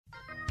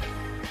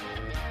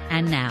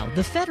And now,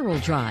 The Federal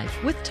Drive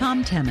with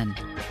Tom Temin.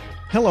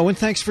 Hello, and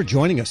thanks for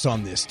joining us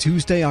on this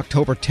Tuesday,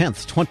 October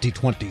 10th,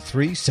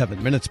 2023,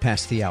 7 minutes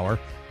past the hour.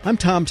 I'm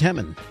Tom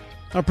Temin.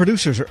 Our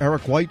producers are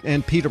Eric White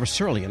and Peter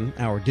Masurlian.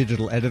 Our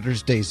digital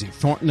editors, Daisy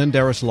Thornton and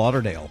Darius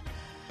Lauderdale.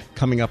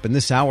 Coming up in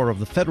this hour of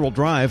The Federal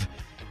Drive,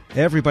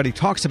 everybody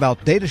talks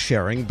about data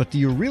sharing, but do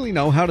you really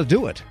know how to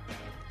do it?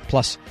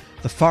 Plus,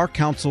 the FAR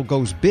Council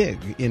goes big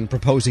in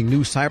proposing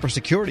new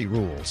cybersecurity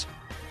rules.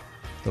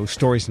 Those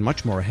stories and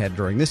much more ahead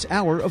during this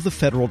hour of The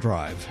Federal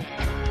Drive.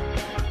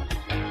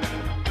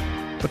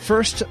 But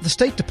first, the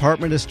State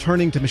Department is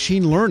turning to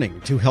machine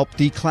learning to help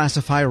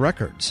declassify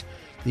records.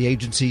 The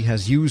agency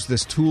has used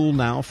this tool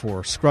now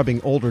for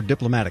scrubbing older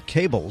diplomatic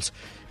cables,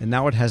 and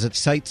now it has its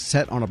sights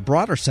set on a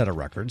broader set of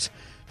records.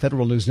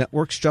 Federal News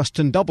Network's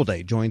Justin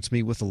Doubleday joins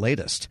me with the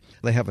latest.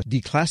 They have a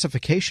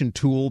declassification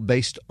tool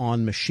based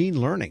on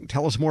machine learning.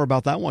 Tell us more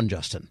about that one,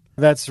 Justin.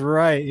 That's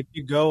right. If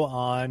you go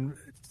on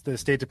the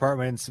State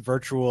Department's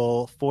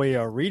virtual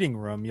FOIA reading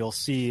room, you'll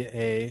see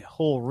a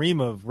whole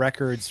ream of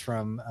records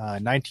from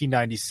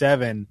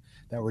 1997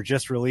 that were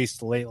just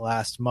released late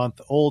last month.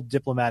 Old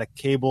diplomatic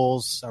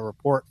cables, a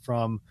report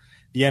from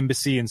the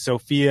embassy in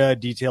Sofia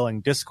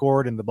detailing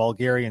discord in the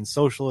Bulgarian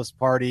Socialist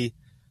Party,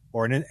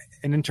 or an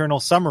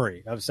internal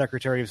summary of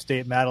Secretary of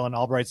State Madeleine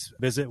Albright's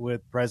visit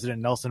with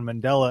President Nelson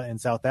Mandela in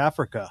South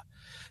Africa.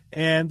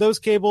 And those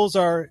cables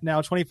are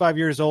now 25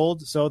 years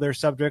old, so they're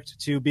subject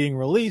to being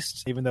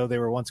released, even though they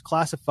were once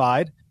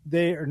classified.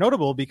 They are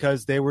notable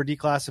because they were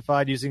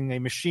declassified using a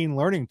machine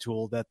learning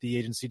tool that the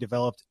agency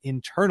developed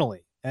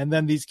internally. And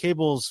then these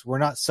cables were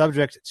not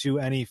subject to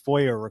any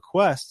FOIA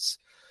requests,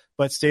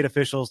 but state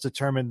officials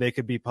determined they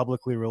could be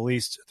publicly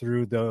released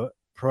through the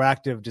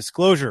proactive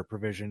disclosure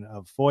provision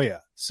of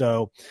FOIA.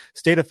 So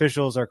state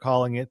officials are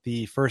calling it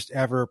the first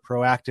ever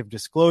proactive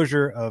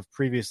disclosure of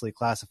previously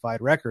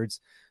classified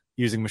records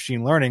using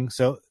machine learning.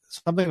 So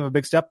something of a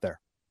big step there.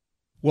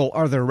 Well,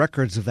 are there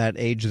records of that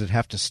age that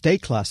have to stay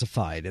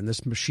classified, and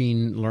this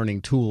machine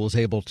learning tool is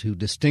able to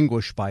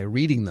distinguish by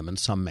reading them in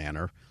some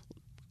manner,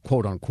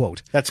 quote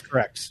unquote? That's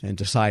correct. And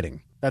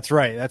deciding. That's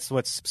right. That's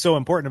what's so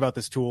important about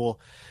this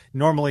tool.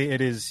 Normally, it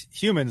is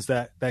humans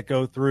that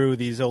go through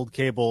these old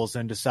cables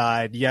and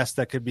decide, yes,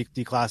 that could be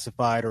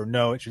declassified, or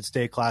no, it should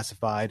stay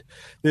classified.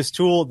 This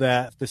tool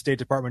that the State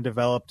Department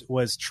developed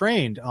was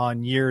trained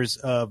on years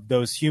of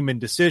those human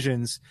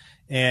decisions,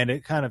 and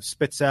it kind of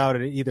spits out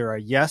either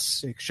a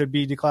yes, it should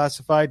be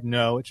declassified,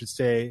 no, it should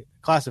stay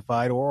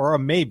classified, or a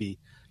maybe,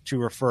 to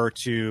refer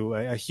to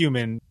a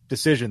human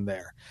decision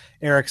there.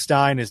 Eric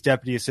Stein is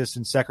Deputy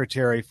Assistant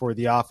Secretary for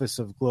the Office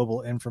of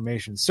Global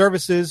Information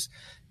Services,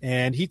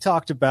 and he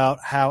talked about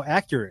how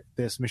accurate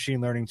this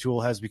machine learning tool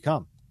has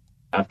become.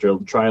 After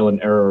trial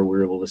and error, we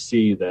were able to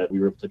see that we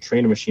were able to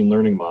train a machine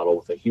learning model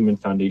with a human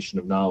foundation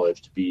of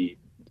knowledge to be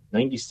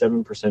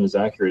 97% as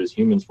accurate as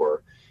humans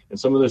were. And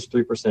some of those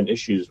 3%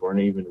 issues weren't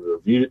even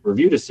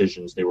review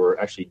decisions. They were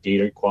actually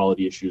data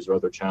quality issues or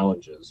other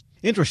challenges.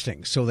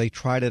 Interesting. So they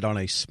tried it on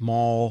a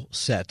small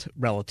set,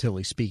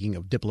 relatively speaking,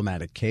 of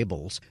diplomatic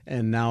cables,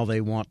 and now they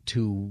want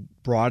to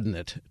broaden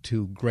it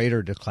to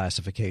greater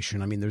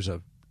declassification. I mean, there's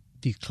a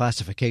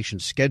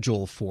declassification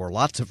schedule for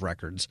lots of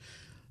records.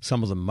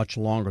 Some of them much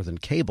longer than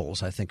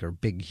cables, I think, are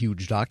big,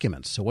 huge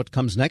documents. So what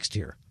comes next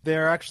here?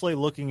 They're actually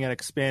looking at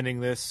expanding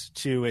this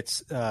to it's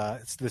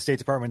the State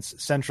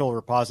Department's central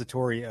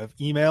repository of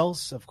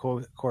emails. Of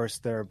course,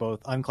 there are both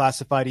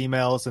unclassified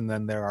emails and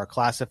then there are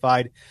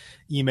classified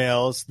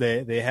emails.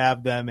 They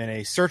have them in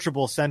a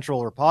searchable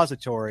central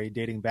repository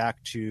dating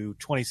back to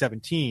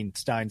 2017,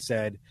 Stein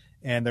said,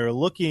 and they're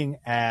looking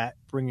at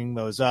bringing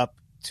those up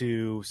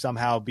to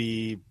somehow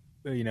be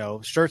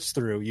search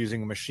through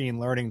using a machine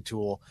learning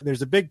tool.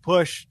 There's a big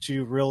push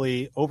to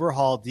really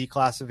overhaul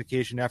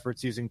declassification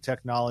efforts using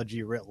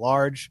technology writ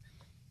large.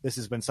 This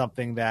has been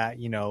something that,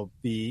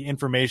 the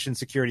Information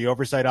Security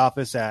Oversight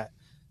Office at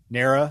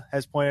NARA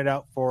has pointed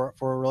out for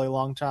a really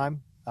long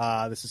time.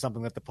 This is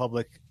something that the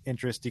Public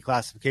Interest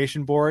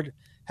Declassification Board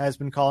has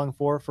been calling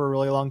for a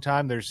really long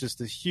time. There's just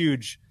this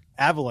huge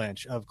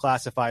avalanche of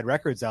classified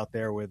records out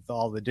there with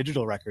all the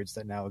digital records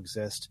that now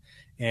exist.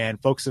 And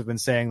folks have been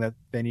saying that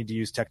they need to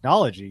use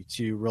technology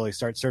to really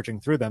start searching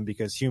through them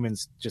because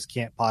humans just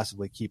can't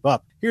possibly keep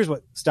up. Here's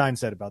what Stein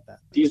said about that.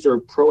 These are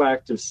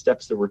proactive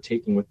steps that we're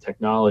taking with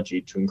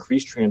technology to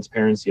increase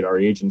transparency at our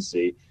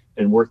agency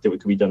and work that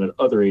could be done at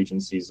other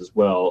agencies as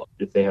well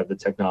if they have the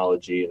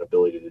technology and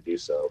ability to do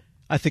so.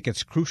 I think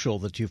it's crucial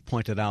that you've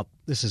pointed out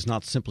this is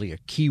not simply a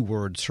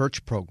keyword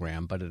search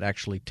program, but it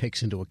actually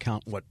takes into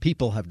account what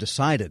people have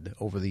decided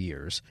over the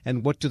years.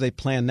 And what do they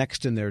plan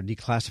next in their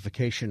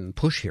declassification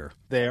push here?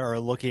 They are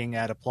looking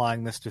at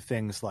applying this to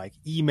things like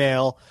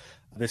email.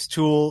 This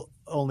tool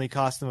only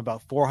cost them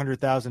about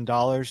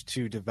 $400,000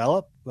 to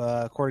develop,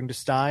 according to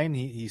Stein.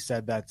 He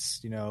said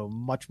that's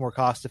much more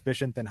cost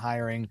efficient than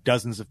hiring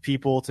dozens of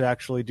people to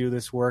actually do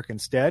this work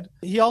instead.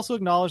 He also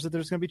acknowledged that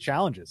there's going to be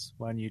challenges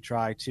when you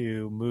try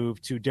to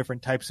move to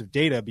different types of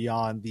data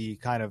beyond the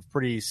kind of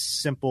pretty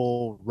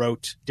simple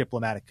rote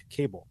diplomatic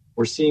cable.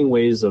 we're seeing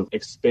ways of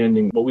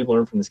expanding what we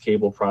learned from this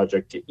cable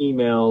project to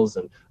emails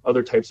and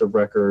other types of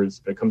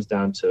records. It comes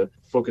down to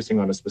focusing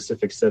on a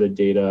specific set of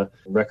data,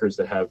 records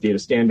that have data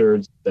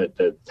standards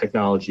that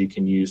technology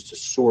can use to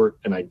sort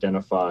and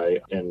identify.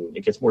 And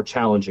it gets more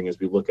challenging as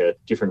we look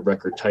at different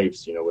record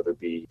types, whether it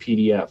be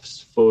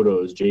PDFs,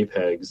 photos,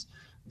 JPEGs,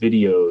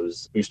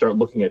 videos. We start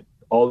looking at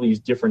all these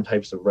different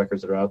types of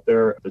records that are out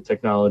there. The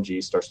technology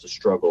starts to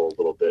struggle a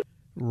little bit.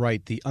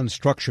 Right. The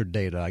unstructured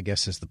data, I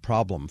guess, is the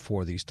problem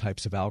for these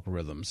types of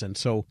algorithms. And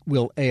so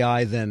will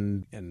AI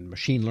then and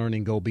machine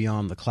learning go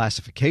beyond the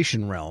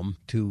classification realm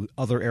to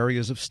other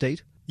areas of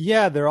state?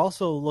 Yeah, they're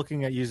also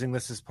looking at using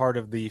this as part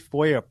of the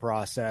FOIA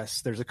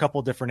process. There's a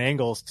couple different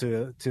angles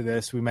to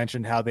this. We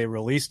mentioned how they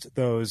released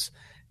those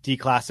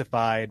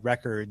declassified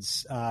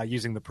records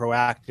using the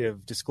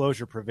proactive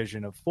disclosure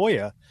provision of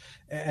FOIA.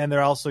 And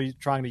they're also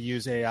trying to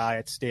use AI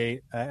at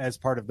state as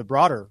part of the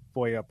broader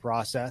FOIA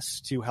process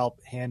to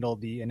help handle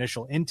the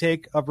initial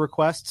intake of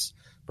requests,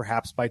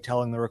 perhaps by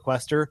telling the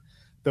requester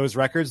those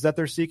records that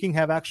they're seeking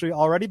have actually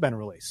already been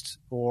released,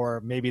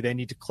 or maybe they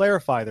need to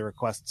clarify the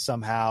request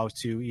somehow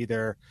to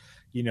either,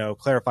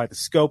 clarify the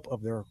scope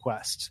of the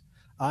request.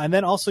 And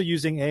then also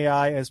using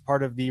AI as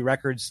part of the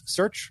records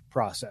search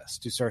process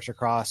to search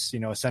across,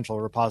 a central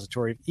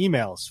repository of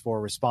emails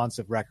for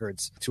responsive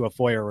records to a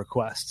FOIA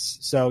requests.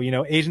 So,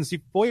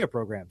 agency FOIA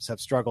programs have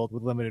struggled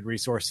with limited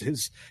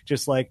resources,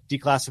 just like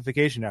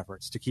declassification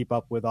efforts to keep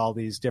up with all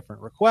these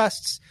different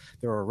requests.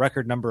 There were a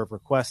record number of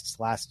requests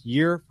last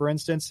year, for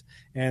instance,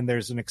 and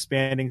there's an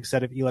expanding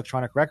set of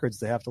electronic records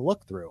they have to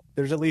look through.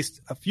 There's at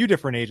least a few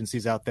different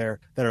agencies out there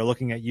that are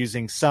looking at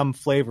using some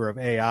flavor of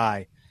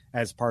AI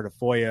as part of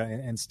FOIA,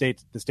 and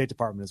the State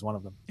Department is one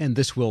of them. And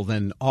this will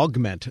then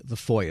augment the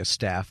FOIA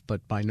staff,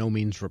 but by no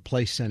means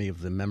replace any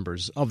of the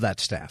members of that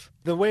staff.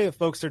 The way that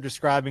folks are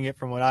describing it,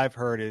 from what I've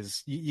heard,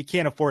 is you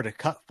can't afford to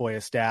cut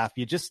FOIA staff.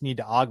 You just need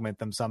to augment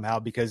them somehow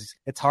because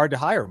it's hard to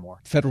hire more.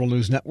 Federal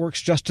News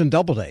Network's Justin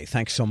Doubleday,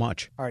 thanks so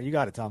much. All right, you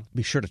got it, Tom.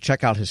 Be sure to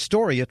check out his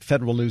story at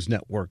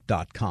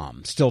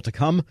federalnewsnetwork.com. Still to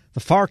come, the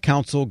FAR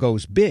Council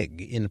goes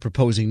big in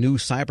proposing new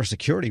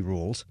cybersecurity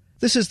rules.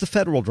 This is the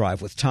Federal Drive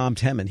with Tom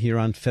Temin here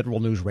on Federal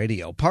News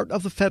Radio, part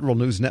of the Federal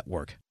News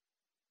Network.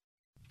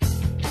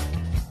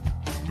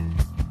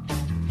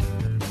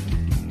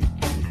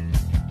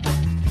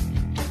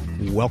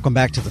 Welcome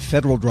back to the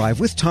Federal Drive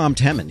with Tom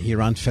Temin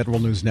here on Federal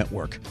News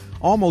Network.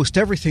 Almost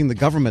everything the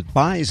government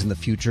buys in the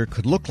future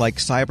could look like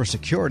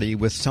cybersecurity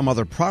with some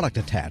other product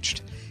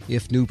attached.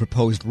 If new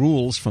proposed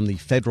rules from the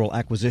Federal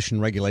Acquisition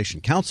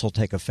Regulation Council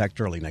take effect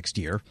early next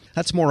year.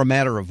 That's more a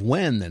matter of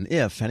when than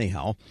if,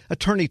 anyhow.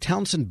 Attorney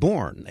Townsend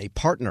Bourne, a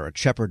partner at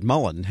Shepard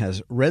Mullen,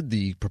 has read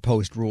the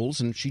proposed rules,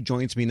 and she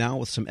joins me now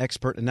with some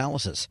expert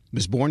analysis.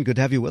 Ms. Bourne, good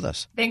to have you with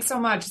us. Thanks so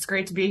much. It's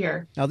great to be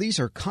here. Now, these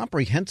are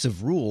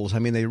comprehensive rules. I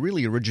mean, they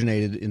really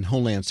originated in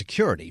Homeland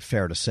Security,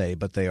 fair to say,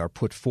 but they are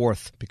put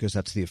forth because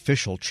that's the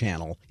official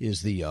channel,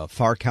 is the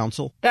FAR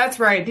Council. That's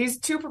right. These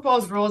two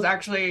proposed rules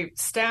actually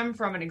stem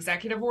from an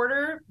executive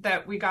order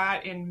that we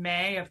got in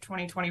May of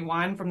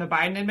 2021 from the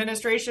Biden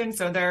administration.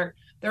 So they're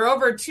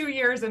over 2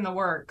 years in the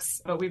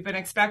works, but we've been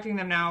expecting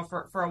them now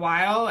for a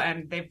while,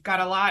 and they've got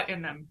a lot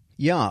in them.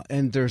 Yeah,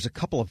 and there's a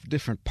couple of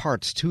different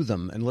parts to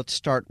them. And let's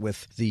start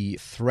with the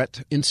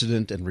threat,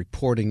 incident, and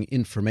reporting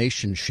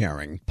information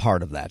sharing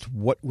part of that.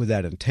 What would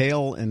that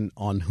entail, and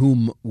on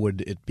whom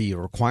would it be a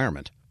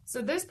requirement?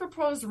 So this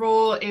proposed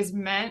rule is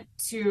meant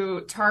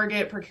to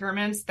target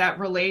procurements that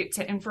relate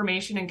to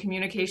information and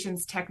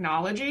communications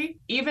technology,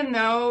 even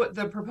though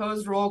the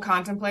proposed rule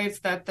contemplates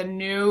that the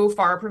new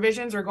FAR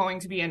provisions are going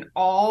to be in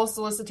all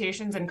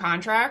solicitations and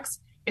contracts.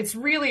 It's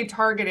really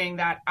targeting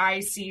that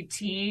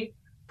ICT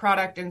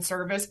product and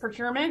service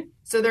procurement.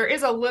 So there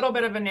is a little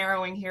bit of a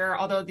narrowing here,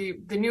 although the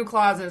new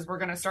clauses we're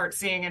going to start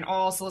seeing in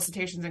all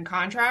solicitations and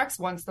contracts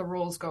once the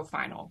rules go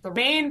final. The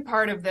main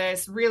part of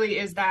this really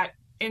is that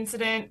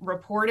incident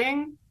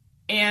reporting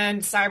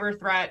and cyber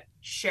threat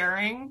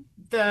sharing.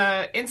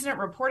 The incident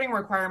reporting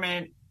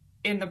requirement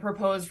in the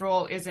proposed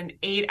rule is an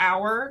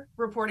 8-hour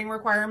reporting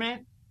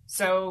requirement.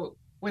 So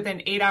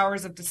within 8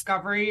 hours of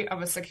discovery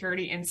of a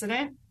security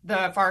incident,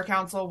 the FAR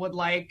Council would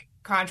like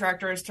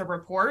contractors to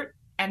report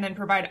and then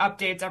provide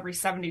updates every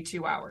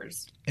 72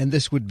 hours. And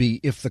this would be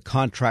if the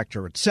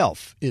contractor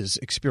itself is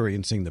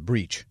experiencing the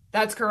breach.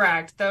 That's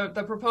correct.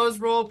 The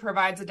proposed rule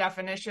provides a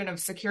definition of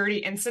security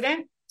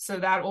incident. So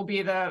that will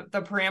be the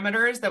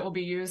parameters that will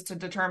be used to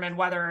determine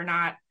whether or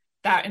not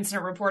that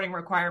incident reporting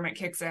requirement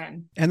kicks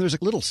in. And there's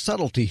a little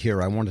subtlety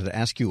here I wanted to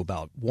ask you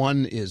about.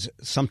 One is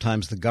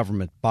sometimes the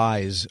government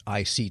buys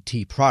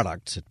ICT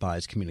products. It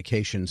buys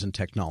communications and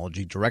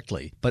technology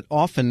directly. But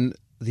often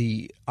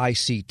the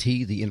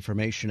ICT, the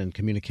information and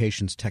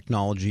communications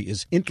technology,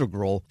 is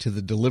integral to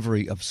the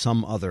delivery of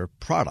some other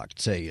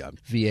product, say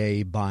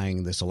VA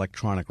buying this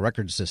electronic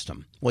record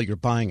system. Well, you're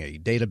buying a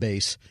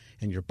database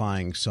and you're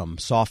buying some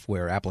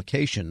software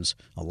applications,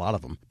 a lot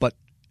of them, but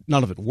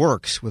none of it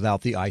works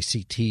without the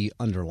ICT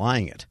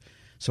underlying it.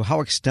 So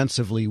how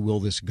extensively will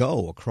this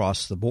go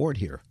across the board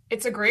here?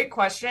 It's a great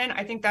question.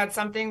 I think that's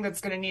something that's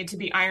going to need to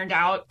be ironed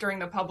out during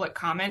the public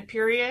comment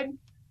period.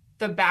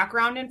 The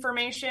background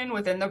information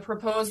within the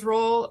proposed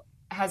rule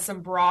has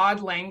some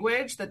broad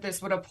language that this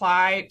would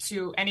apply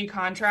to any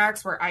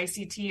contracts where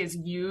ICT is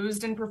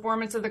used in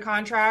performance of the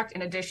contract,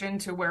 in addition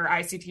to where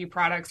ICT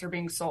products are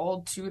being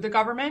sold to the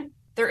government.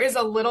 There is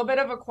a little bit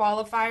of a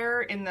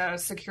qualifier in the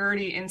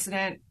security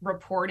incident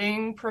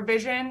reporting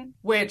provision,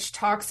 which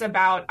talks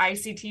about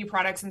ICT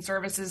products and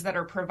services that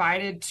are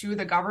provided to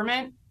the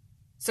government.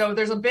 So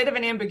there's a bit of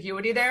an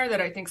ambiguity there that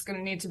I think is going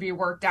to need to be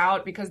worked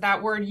out, because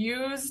that word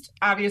used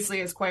obviously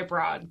is quite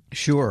broad.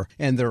 Sure.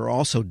 And there are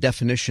also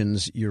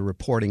definitions you're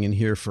reporting in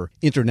here for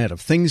Internet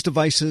of Things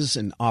devices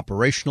and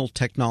operational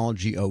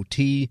technology,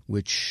 OT,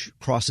 which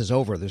crosses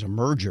over. There's a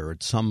merger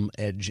at some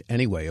edge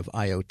anyway of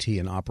IoT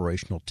and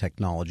operational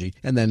technology.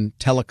 And then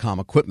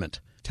telecom equipment,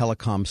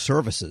 telecom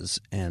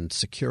services, and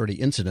security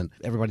incident.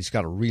 Everybody's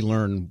got to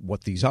relearn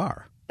what these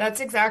are. That's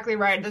exactly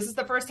right. This is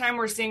the first time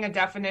we're seeing a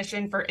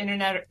definition for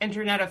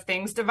Internet of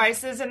Things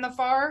devices in the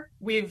FAR.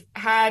 We've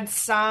had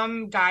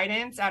some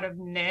guidance out of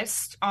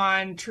NIST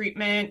on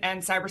treatment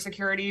and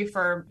cybersecurity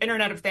for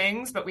Internet of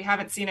Things, but we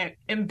haven't seen it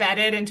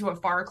embedded into a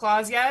FAR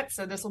clause yet,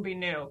 so this will be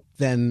new.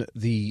 Then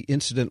the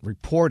incident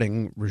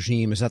reporting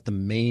regime, is that the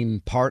main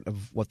part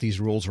of what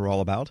these rules are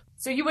all about?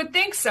 So you would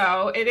think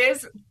so. It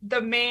is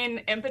the main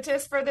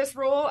impetus for this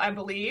rule, I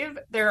believe.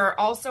 There are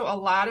also a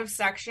lot of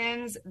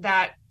sections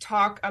that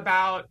talk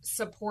about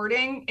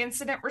supporting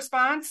incident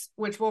response,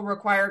 which will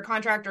require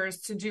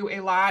contractors to do a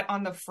lot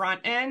on the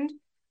front end,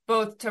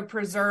 both to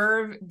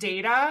preserve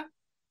data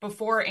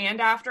before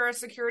and after a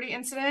security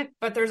incident.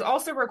 But there's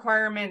also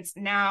requirements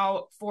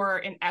now for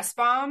an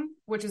SBOM,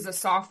 which is a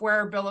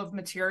software bill of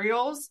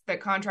materials that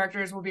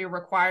contractors will be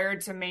required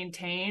to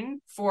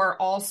maintain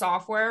for all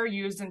software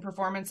used in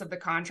performance of the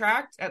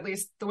contract, at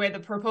least the way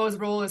the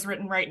proposed rule is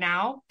written right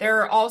now.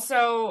 There are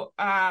also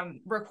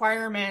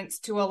requirements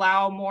to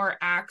allow more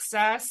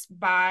access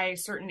by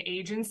certain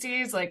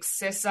agencies like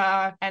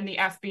CISA and the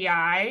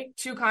FBI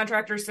to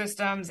contractor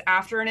systems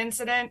after an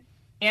incident,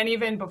 and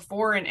even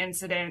before an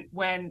incident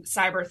when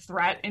cyber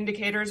threat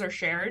indicators are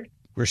shared.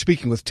 We're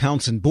speaking with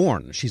Townsend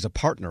Bourne. She's a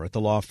partner at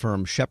the law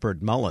firm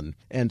Shepherd Mullen.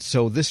 And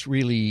so this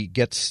really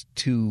gets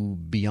to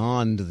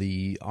beyond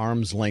the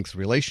arm's length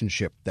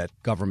relationship that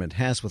government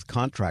has with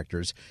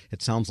contractors.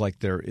 It sounds like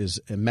there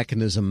is a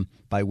mechanism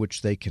by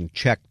which they can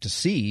check to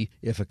see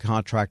if a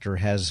contractor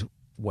has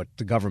what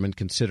the government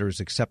considers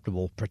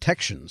acceptable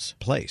protections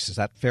in place. Is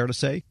that fair to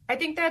say? I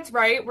think that's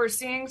right. We're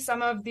seeing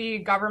some of the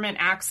government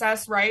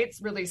access rights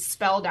really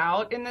spelled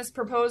out in this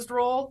proposed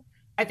rule.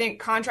 I think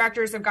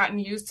contractors have gotten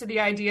used to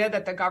the idea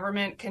that the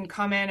government can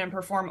come in and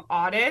perform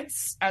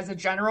audits as a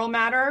general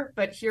matter,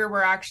 but here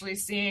we're actually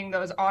seeing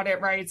those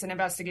audit rights and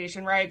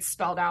investigation rights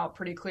spelled out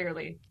pretty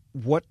clearly.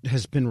 What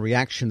has been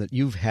reaction that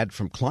you've had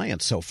from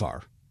clients so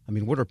far? I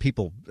mean, what are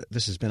people,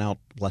 this has been out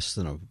less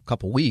than a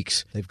couple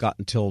weeks. They've got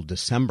until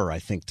December, I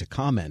think, to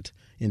comment,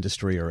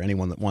 industry or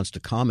anyone that wants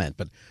to comment.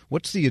 But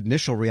what's the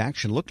initial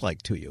reaction look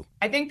like to you?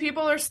 I think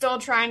people are still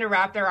trying to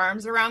wrap their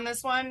arms around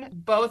this one.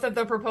 Both of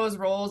the proposed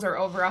rules are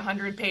over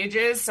 100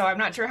 pages, so I'm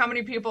not sure how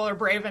many people are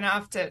brave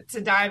enough to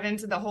dive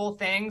into the whole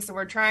thing. So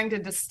we're trying to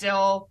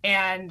distill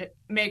and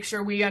make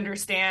sure we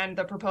understand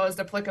the proposed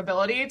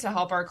applicability to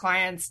help our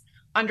clients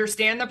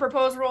understand the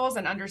proposed rules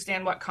and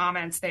understand what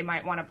comments they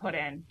might want to put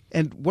in.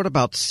 And what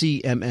about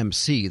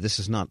CMMC? This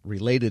is not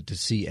related to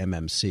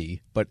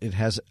CMMC, but it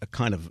has a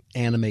kind of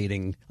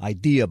animating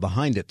idea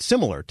behind it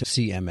similar to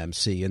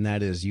CMMC, and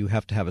that is you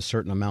have to have a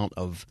certain amount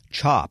of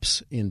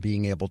chops in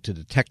being able to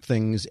detect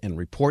things and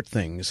report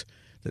things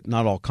that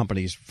not all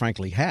companies,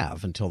 frankly,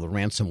 have until the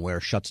ransomware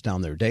shuts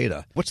down their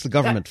data. What's the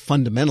government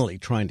fundamentally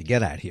trying to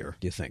get at here,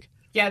 do you think?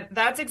 Yeah,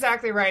 that's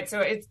exactly right.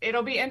 So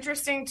it'll be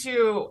interesting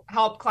to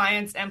help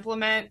clients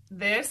implement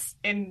this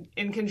in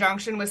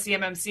conjunction with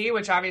CMMC,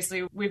 which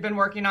obviously we've been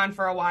working on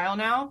for a while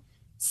now.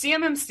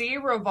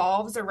 CMMC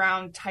revolves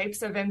around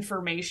types of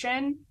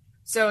information.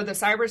 So the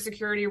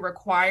cybersecurity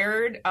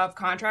required of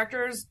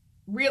contractors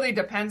really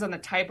depends on the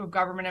type of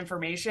government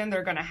information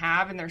they're going to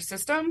have in their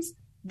systems.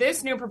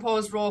 This new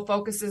proposed rule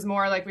focuses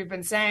more, like we've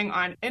been saying,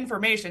 on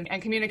information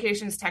and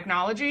communications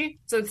technology.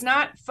 So it's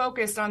not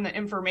focused on the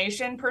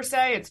information per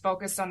se, it's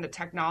focused on the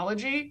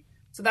technology.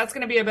 So that's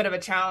going to be a bit of a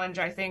challenge,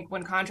 I think,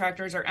 when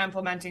contractors are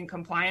implementing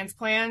compliance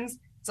plans.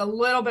 It's a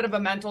little bit of a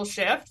mental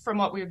shift from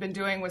what we've been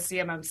doing with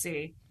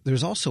CMMC.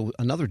 There's also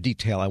another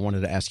detail I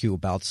wanted to ask you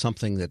about,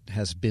 something that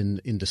has been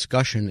in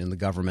discussion in the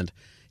government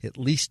at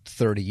least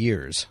 30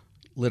 years,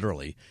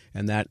 literally,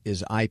 and that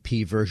is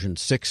IP version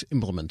 6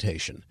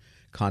 implementation.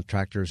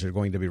 Contractors are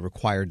going to be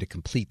required to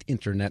complete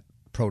Internet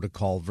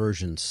Protocol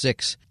version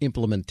 6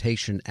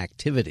 implementation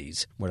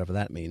activities, whatever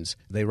that means.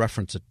 They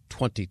reference a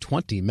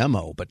 2020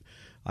 memo, but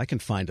I can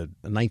find a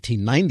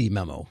 1990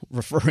 memo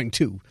referring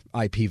to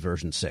IP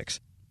version 6.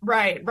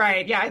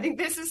 Right. Yeah, I think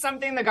this is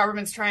something the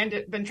government's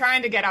been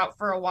trying to get out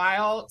for a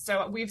while.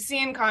 So we've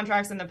seen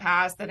contracts in the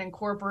past that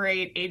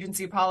incorporate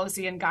agency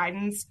policy and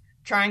guidance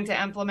trying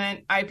to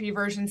implement IP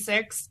version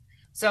 6.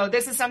 So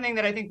this is something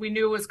that I think we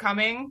knew was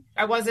coming.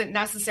 I wasn't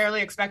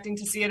necessarily expecting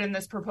to see it in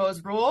this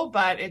proposed rule,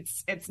 but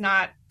it's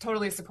not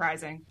totally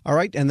surprising. All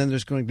right, and then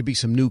there's going to be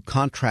some new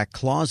contract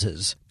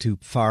clauses to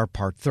FAR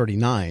Part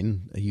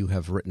 39 you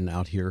have written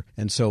out here.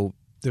 And so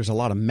there's a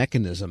lot of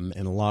mechanism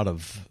and a lot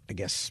of, I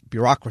guess,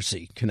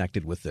 bureaucracy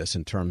connected with this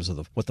in terms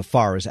of what the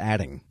FAR is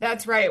adding.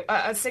 That's right.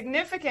 A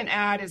significant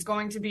add is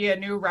going to be a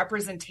new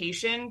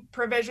representation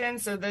provision.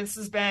 So this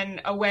has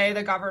been a way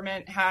the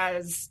government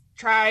has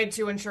tried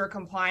to ensure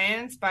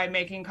compliance by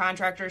making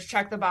contractors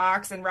check the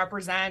box and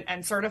represent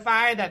and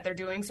certify that they're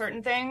doing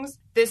certain things.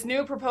 This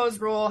new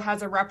proposed rule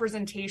has a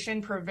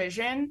representation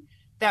provision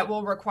that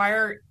will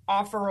require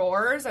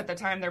offerors at the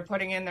time they're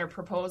putting in their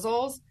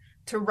proposals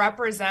to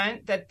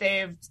represent that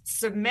they've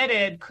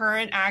submitted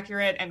current,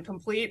 accurate, and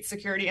complete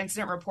security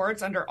incident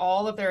reports under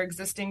all of their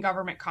existing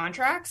government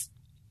contracts,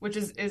 which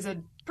is a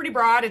pretty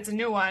broad. It's a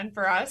new one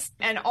for us.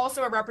 And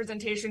also a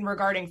representation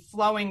regarding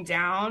flowing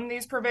down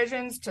these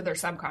provisions to their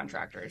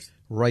subcontractors.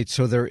 Right.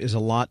 So there is a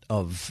lot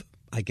of,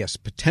 I guess,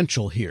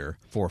 potential here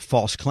for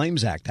False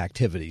Claims Act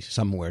activity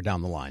somewhere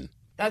down the line.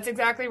 That's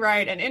exactly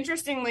right. And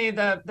interestingly,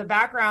 the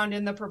background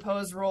in the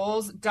proposed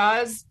rules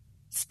does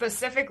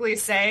specifically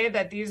say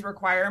that these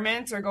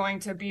requirements are going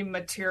to be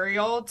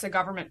material to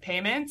government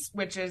payments,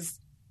 which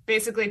is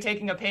basically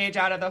taking a page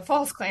out of the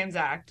False Claims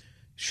Act.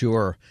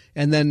 Sure.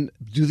 And then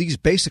do these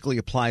basically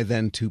apply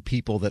then to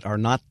people that are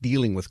not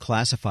dealing with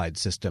classified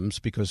systems,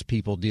 because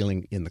people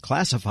dealing in the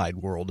classified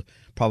world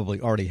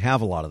probably already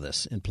have a lot of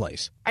this in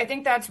place? I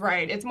think that's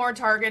right. It's more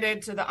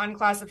targeted to the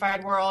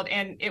unclassified world,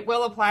 and it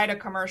will apply to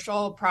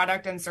commercial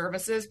product and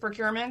services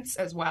procurements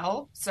as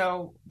well.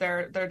 So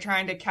they're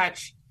trying to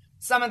catch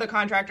some of the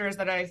contractors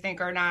that I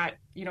think are not,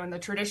 in the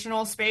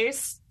traditional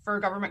space for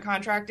government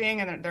contracting,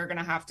 and they're going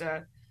to have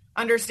to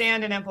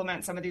understand and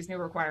implement some of these new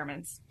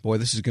requirements. Boy,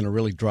 this is going to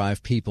really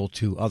drive people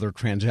to other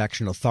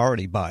transaction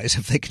authority buys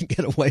if they can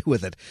get away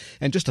with it.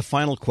 And just a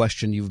final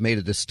question, you've made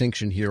a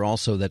distinction here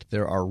also that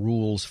there are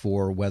rules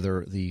for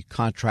whether the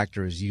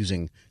contractor is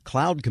using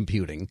cloud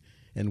computing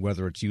and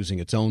whether it's using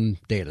its own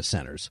data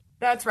centers.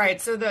 That's right.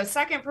 So the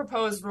second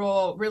proposed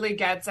rule really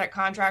gets at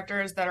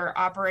contractors that are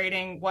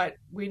operating what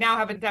we now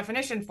have a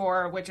definition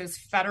for, which is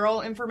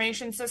federal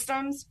information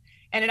systems.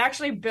 And it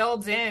actually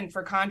builds in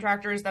for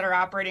contractors that are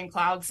operating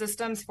cloud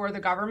systems for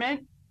the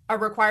government a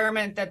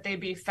requirement that they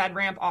be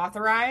FedRAMP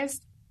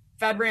authorized.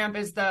 FedRAMP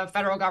is the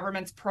federal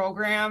government's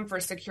program for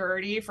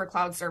security for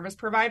cloud service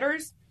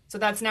providers. So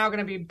that's now going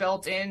to be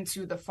built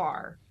into the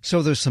FAR.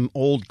 So there's some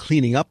old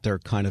cleaning up they're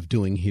kind of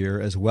doing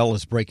here as well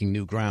as breaking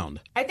new ground.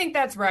 I think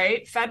that's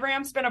right.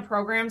 FedRAMP's been a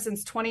program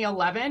since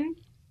 2011.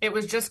 It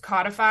was just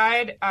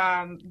codified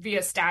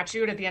via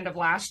statute at the end of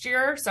last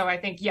year. So I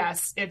think,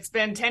 yes, it's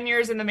been 10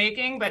 years in the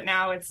making, but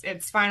now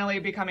it's finally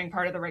becoming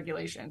part of the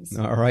regulations.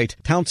 All right.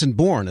 Townsend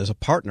Bourne is a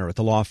partner at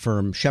the law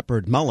firm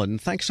Shepard Mullen.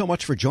 Thanks so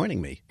much for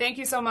joining me. Thank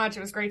you so much.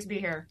 It was great to be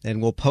here.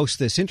 And we'll post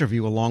this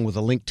interview along with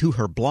a link to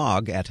her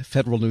blog at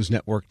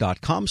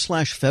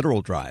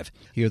federalnewsnetwork.com/Federal Drive.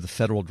 Hear the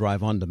Federal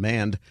Drive on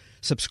demand.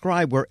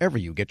 Subscribe wherever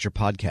you get your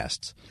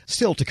podcasts.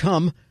 Still to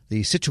come,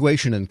 the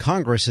situation in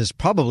Congress is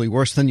probably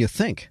worse than you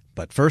think.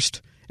 But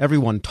first,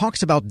 everyone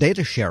talks about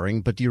data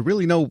sharing, but do you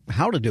really know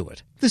how to do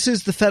it? This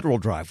is the Federal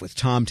Drive with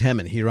Tom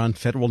Temin here on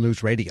Federal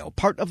News Radio,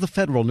 part of the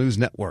Federal News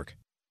Network.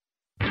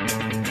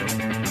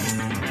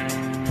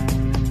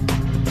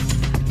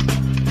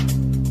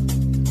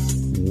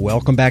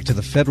 Welcome back to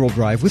the Federal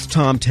Drive with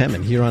Tom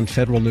Temin here on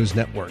Federal News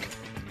Network.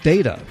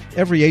 Data.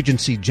 Every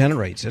agency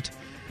generates it.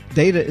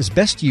 Data is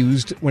best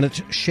used when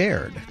it's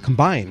shared,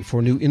 combined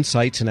for new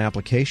insights and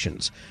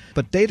applications.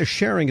 But data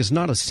sharing is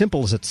not as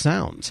simple as it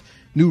sounds.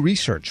 New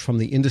research from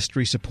the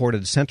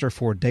industry-supported Center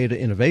for Data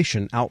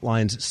Innovation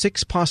outlines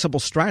 6 possible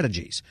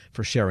strategies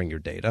for sharing your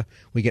data.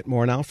 We get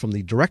more now from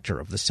the director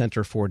of the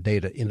Center for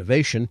Data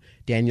Innovation,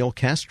 Daniel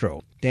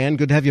Castro. Dan,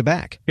 good to have you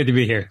back. Good to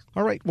be here.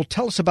 All right, well,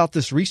 tell us about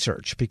this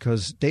research,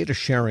 because data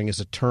sharing is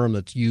a term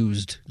that's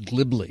used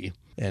glibly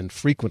and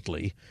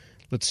frequently.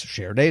 Let's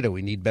share data.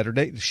 We need better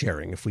data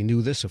sharing. If we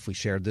knew this, if we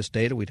shared this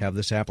data, we'd have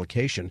this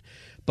application.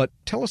 But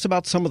tell us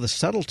about some of the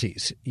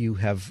subtleties you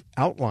have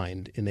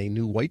outlined in a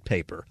new white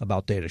paper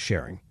about data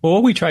sharing. Well,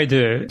 what we tried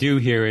to do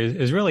here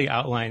is really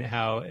outline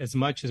how, as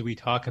much as we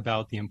talk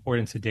about the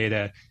importance of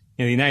data,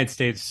 the United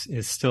States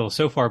is still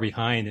so far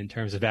behind in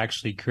terms of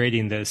actually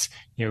creating this,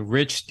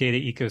 rich data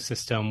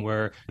ecosystem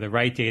where the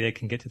right data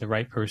can get to the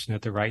right person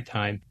at the right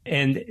time.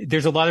 And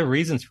there's a lot of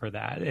reasons for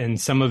that. And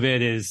some of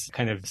it is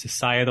kind of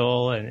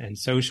societal and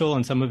social,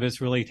 and some of it's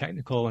really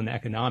technical and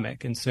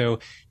economic. And so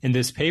in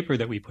this paper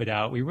that we put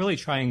out, we really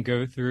try and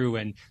go through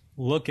and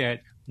look at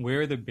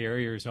where the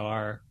barriers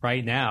are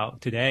right now,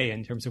 today,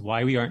 in terms of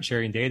why we aren't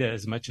sharing data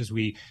as much as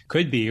we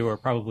could be or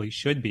probably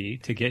should be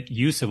to get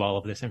use of all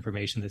of this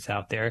information that's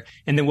out there,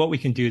 and then what we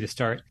can do to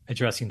start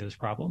addressing those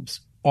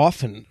problems.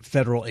 Often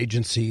federal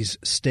agencies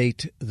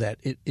state that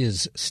it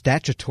is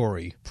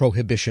statutory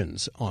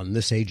prohibitions on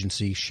this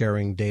agency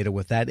sharing data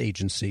with that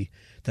agency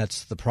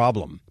that's the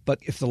problem. But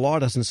if the law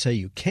doesn't say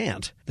you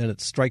can't, then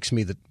it strikes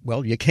me that,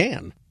 well, you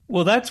can.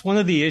 Well, that's one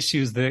of the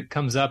issues that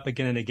comes up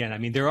again and again. I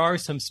mean, there are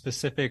some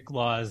specific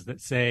laws that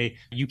say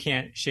you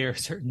can't share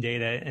certain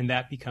data, and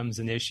that becomes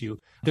an issue.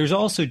 There's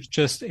also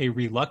just a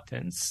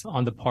reluctance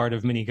on the part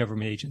of many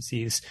government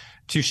agencies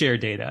to share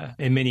data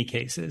in many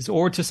cases,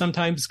 or to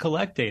sometimes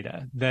collect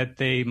data that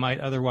they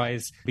might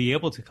otherwise be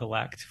able to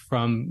collect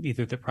from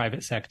either the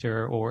private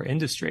sector or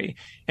industry.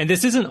 And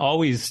this isn't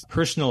always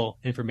personal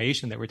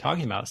information that we're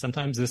talking about.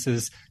 Sometimes this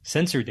is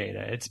sensor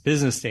data, it's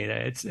business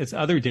data, it's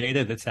other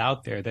data that's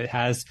out there that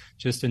has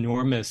just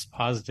enormous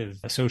positive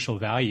social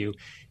value.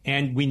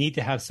 And we need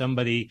to have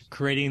somebody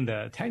creating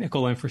the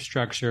technical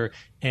infrastructure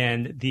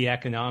and the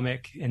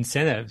economic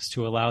incentives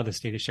to allow this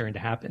data sharing to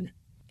happen.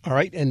 All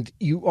right. And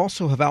you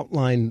also have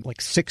outlined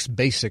like 6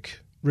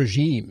 basic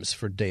regimes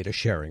for data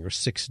sharing, or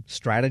 6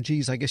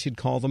 strategies, I guess you'd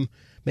call them.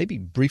 Maybe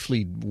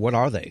briefly, what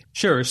are they?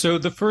 Sure. So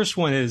the first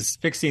one is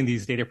fixing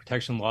these data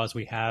protection laws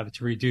we have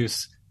to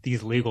reduce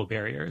these legal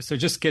barriers. So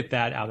just get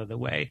that out of the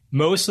way.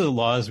 Most of the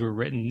laws were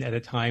written at a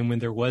time when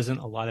there wasn't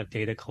a lot of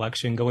data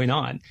collection going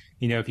on.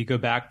 You know, if you go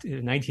back to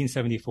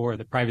 1974,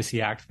 the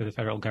Privacy Act for the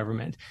federal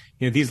government,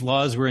 these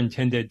laws were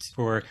intended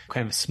for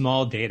kind of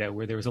small data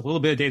where there was a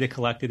little bit of data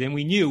collected, and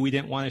we knew we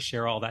didn't want to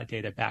share all that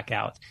data back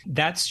out.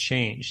 That's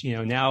changed.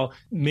 Now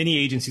many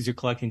agencies are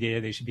collecting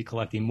data. They should be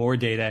collecting more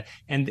data.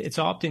 And it's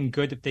often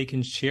good if they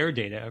can share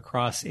data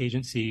across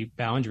agency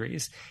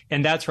boundaries.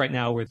 And that's right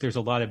now where there's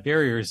a lot of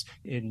barriers.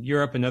 In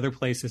Europe and other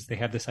places, they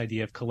have this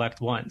idea of collect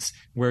once,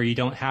 where you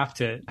don't have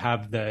to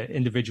have the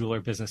individual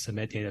or business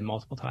submit data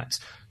multiple times.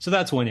 So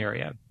that's one area.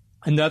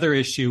 Another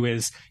issue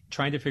is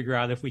trying to figure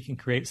out if we can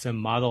create some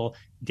model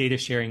data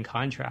sharing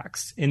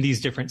contracts in these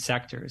different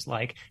sectors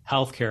like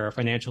healthcare or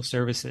financial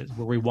services,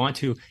 where we want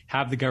to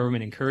have the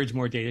government encourage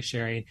more data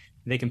sharing.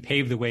 They can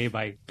pave the way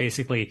by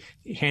basically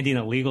handing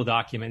a legal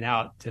document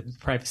out to the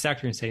private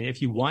sector and saying,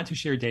 if you want to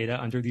share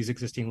data under these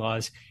existing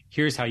laws,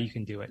 here's how you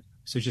can do it.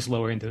 So just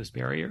lowering those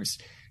barriers.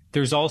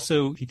 There's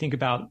also, if you think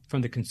about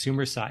from the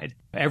consumer side,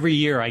 every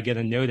year I get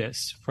a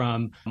notice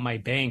from my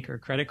bank or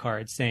credit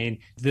card saying,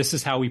 this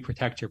is how we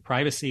protect your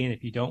privacy. And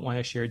if you don't want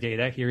to share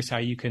data, here's how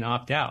you can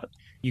opt out.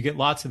 You get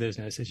lots of those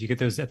notices. You get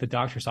those at the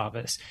doctor's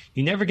office.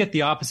 You never get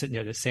the opposite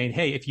notice saying,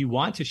 hey, if you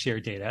want to share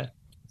data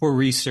for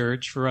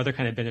research, for other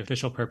kind of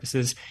beneficial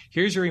purposes,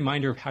 here's a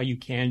reminder of how you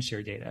can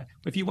share data.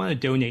 If you want to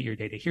donate your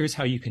data, here's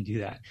how you can do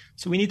that.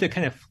 So we need to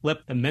kind of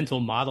flip the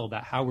mental model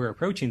about how we're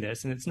approaching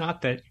this. And it's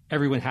not that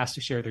everyone has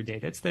to share their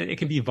data. It's that it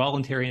can be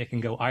voluntary and it can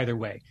go either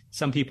way.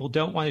 Some people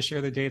don't want to share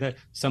their data.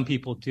 Some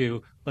people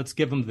do. Let's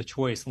give them the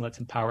choice and let's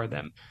empower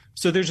them.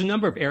 So there's a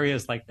number of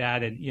areas like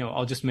that. And,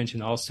 I'll just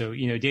mention also,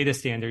 data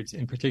standards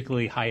in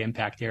particularly high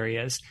impact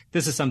areas.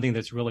 This is something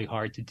that's really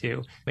hard to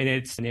do. And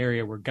it's an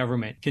area where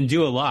government can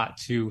do a lot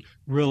to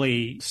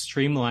really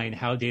streamline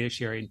how data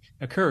sharing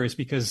occurs,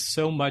 because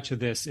so much of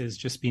this is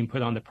just being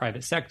put on the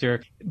private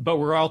sector. But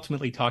we're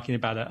ultimately talking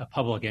about a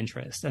public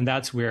interest. And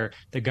that's where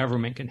the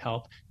government can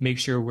help make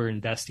sure we're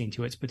investing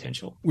to its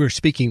potential. We're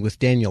speaking with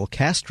Daniel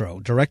Castro,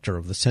 director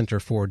of the Center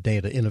for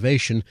Data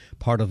Innovation,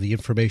 part of the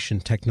Information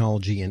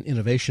Technology and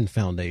Innovation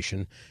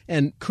Foundation.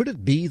 And could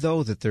it be,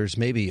 though, that there's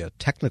maybe a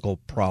technical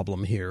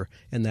problem here,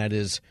 and that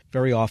is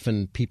very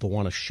often people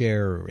want to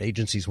share, or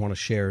agencies want to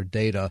share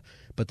data,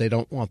 but they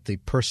don't want the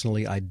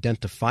personally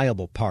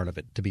identifiable part of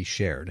it to be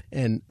shared.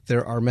 And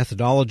there are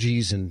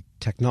methodologies and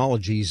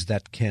technologies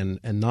that can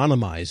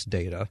anonymize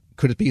data.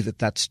 Could it be that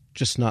that's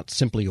just not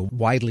simply a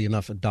widely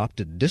enough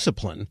adopted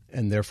discipline,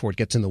 and therefore it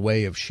gets in the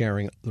way of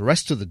sharing the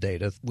rest of the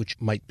data, which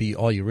might be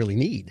all you really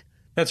need?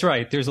 That's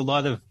right. There's a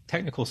lot of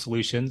technical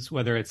solutions,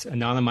 whether it's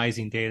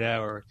anonymizing data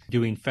or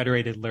doing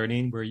federated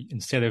learning, where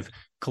instead of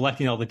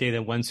collecting all the data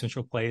in one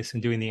central place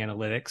and doing the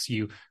analytics,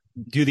 you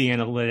do the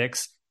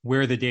analytics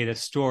where the data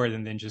is stored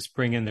and then just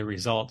bring in the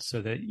results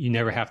so that you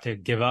never have to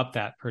give up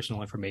that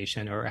personal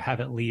information or have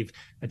it leave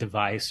a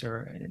device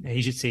or an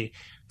agency.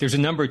 There's a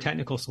number of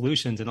technical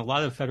solutions, and a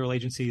lot of federal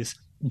agencies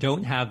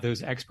don't have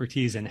those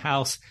expertise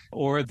in-house,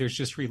 or there's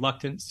just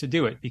reluctance to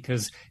do it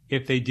because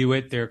if they do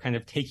it, they're kind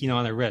of taking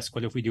on a risk.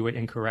 What if we do it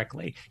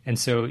incorrectly? And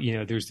so,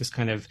 there's this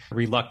kind of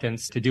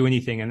reluctance to do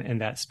anything in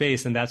that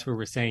space. And that's where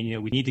we're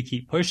saying, we need to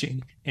keep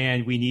pushing,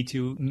 and we need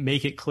to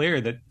make it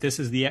clear that this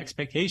is the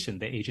expectation,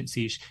 that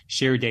agencies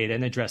share data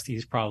and address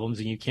these problems.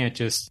 And you can't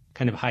just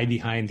kind of hide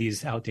behind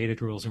these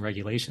outdated rules and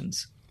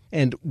regulations.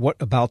 And what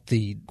about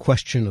the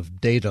question of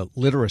data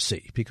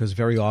literacy? Because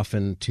very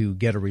often to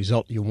get a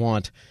result you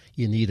want,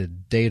 you need a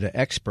data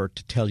expert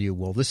to tell you,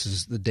 well, this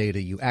is the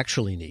data you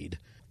actually need.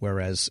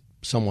 Whereas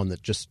someone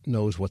that just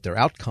knows what their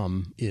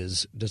outcome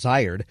is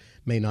desired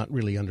may not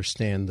really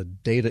understand the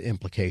data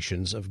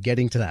implications of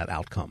getting to that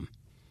outcome.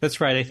 That's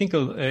right. I think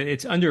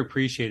it's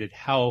underappreciated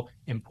how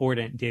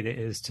important data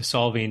is to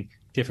solving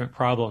different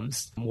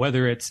problems,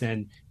 whether it's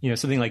in,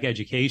 something like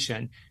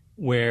education,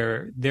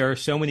 where there are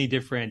so many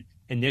different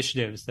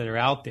initiatives that are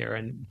out there.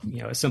 And,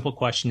 a simple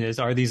question is,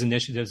 are these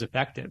initiatives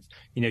effective?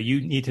 You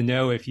need to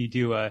know if you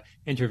do a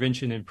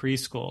intervention in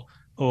preschool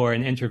or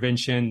an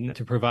intervention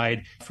to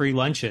provide free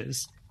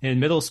lunches in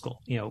middle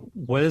school.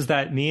 What does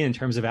that mean in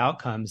terms of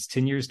outcomes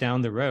 10 years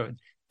down the road?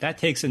 That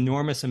takes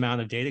enormous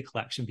amount of data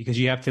collection because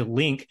you have to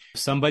link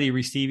somebody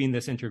receiving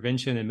this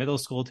intervention in middle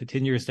school to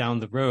 10 years down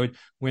the road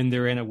when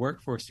they're in a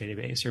workforce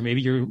database, or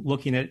maybe you're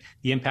looking at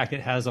the impact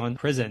it has on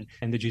prison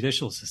and the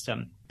judicial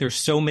system. There's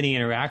so many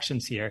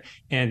interactions here,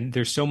 and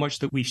there's so much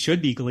that we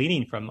should be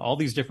gleaning from all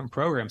these different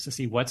programs to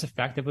see what's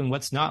effective and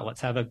what's not.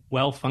 Let's have a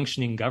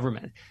well-functioning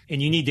government.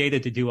 And you need data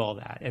to do all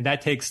that. And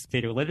that takes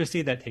data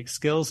literacy, that takes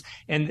skills.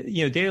 And,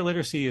 data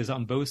literacy is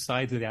on both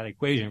sides of that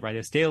equation, right?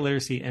 It's data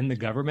literacy in the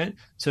government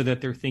so that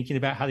they're thinking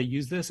about how to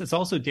use this. It's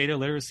also data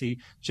literacy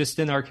just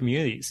in our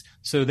communities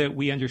so that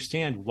we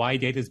understand why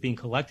data is being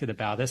collected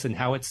about us and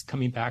how it's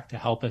coming back to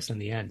help us in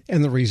the end.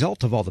 And the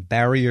result of all the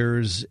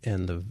barriers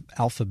and the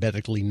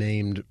alphabetically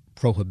named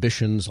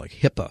prohibitions like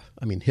HIPAA.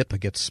 I mean, HIPAA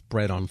gets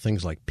spread on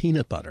things like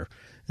peanut butter,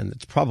 and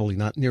it's probably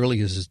not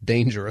nearly as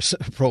dangerous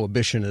a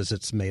prohibition as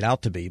it's made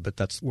out to be, but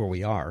that's where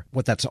we are.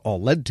 What that's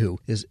all led to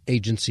is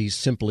agencies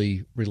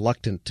simply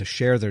reluctant to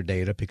share their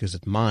data because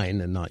it's mine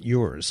and not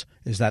yours.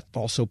 Is that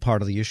also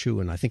part of the issue?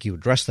 And I think you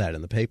addressed that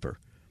in the paper.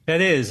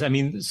 That is. I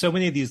mean, so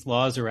many of these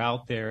laws are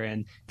out there,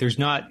 and there's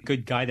not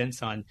good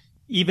guidance on,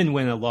 even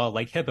when a law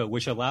like HIPAA,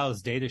 which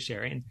allows data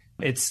sharing,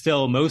 it's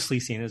still mostly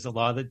seen as a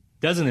law that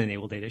doesn't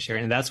enable data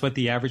sharing. And that's what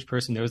the average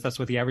person knows. That's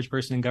what the average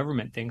person in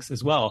government thinks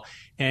as well.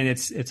 And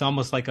it's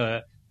almost like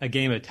a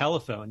game of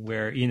telephone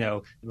where,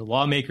 the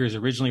lawmakers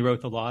originally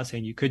wrote the law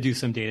saying you could do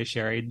some data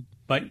sharing,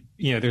 but,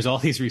 there's all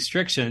these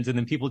restrictions, and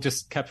then people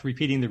just kept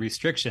repeating the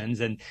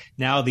restrictions. And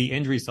now the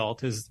end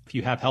result is if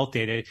you have health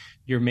data,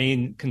 your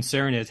main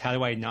concern is how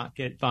do I not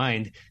get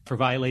fined for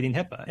violating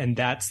HIPAA? And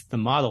that's the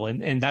model.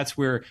 And that's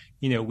where,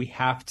 we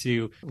have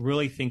to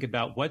really think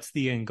about what's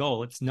the end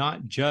goal. It's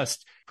not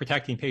just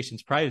protecting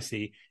patients'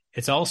 privacy.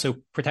 It's also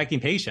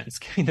protecting patients,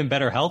 giving them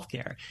better health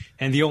care.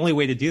 And the only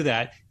way to do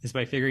that is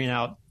by figuring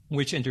out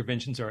which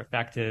interventions are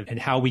effective and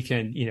how we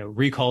can,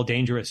 recall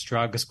dangerous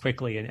drugs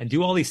quickly and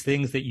do all these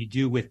things that you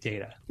do with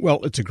data. Well,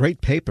 it's a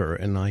great paper,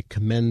 and I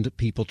commend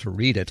people to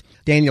read it.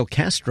 Daniel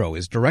Castro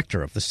is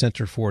director of the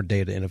Center for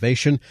Data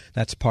Innovation.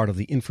 That's part of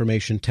the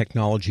Information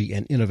Technology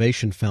and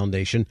Innovation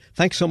Foundation.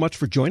 Thanks so much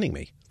for joining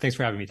me. Thanks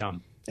for having me,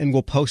 Tom. And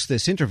we'll post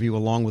this interview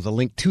along with a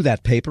link to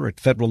that paper at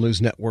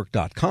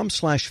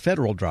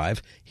federalnewsnetwork.com/Federal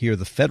Drive. Hear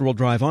the Federal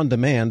Drive on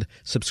demand.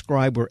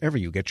 Subscribe wherever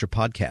you get your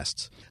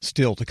podcasts.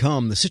 Still to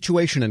come, the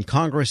situation in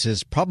Congress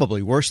is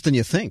probably worse than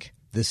you think.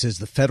 This is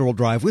the Federal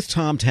Drive with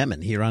Tom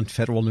Temin here on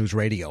Federal News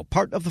Radio,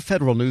 part of the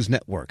Federal News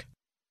Network.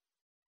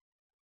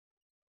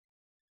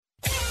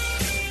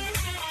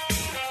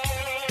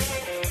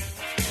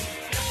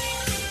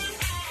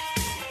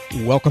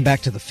 Welcome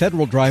back to the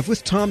Federal Drive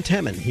with Tom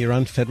Temin here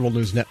on Federal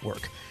News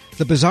Network.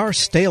 The bizarre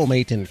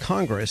stalemate in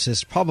Congress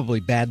is probably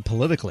bad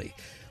politically,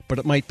 but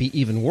it might be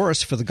even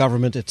worse for the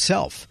government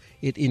itself.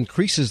 It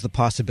increases the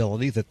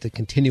possibility that the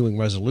continuing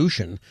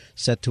resolution,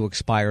 set to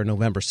expire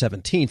November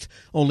 17th,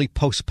 only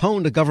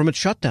postponed a government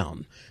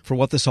shutdown. For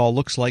what this all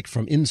looks like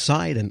from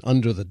inside and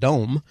under the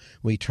dome,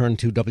 we turn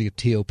to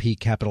WTOP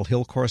Capitol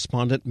Hill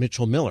correspondent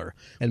Mitchell Miller.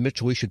 And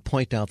Mitchell, we should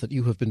point out that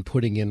you have been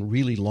putting in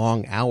really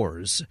long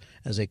hours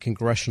as a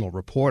congressional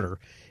reporter.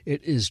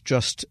 It is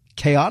just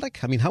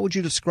chaotic? I mean, how would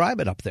you describe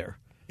it up there?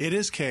 It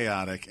is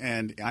chaotic,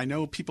 and I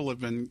know people have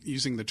been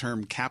using the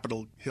term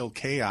Capitol Hill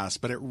chaos,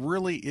 but it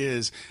really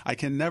is. I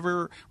can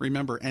never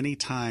remember any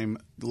time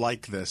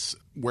like this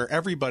where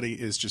everybody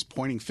is just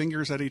pointing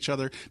fingers at each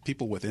other.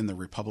 People within the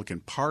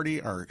Republican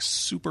Party are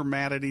super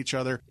mad at each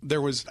other.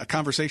 There was a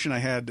conversation I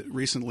had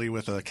recently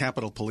with a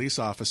Capitol police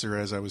officer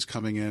as I was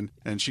coming in,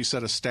 and she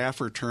said a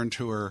staffer turned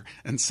to her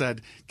and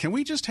said, "Can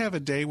we just have a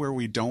day where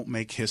we don't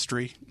make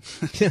history?"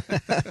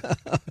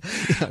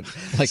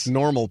 Like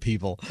normal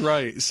people.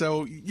 Right.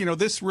 So,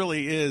 this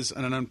really is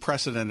an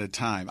unprecedented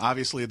time.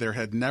 Obviously, there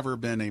had never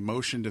been a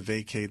motion to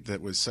vacate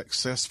that was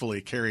successfully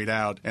carried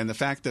out, and the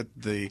fact that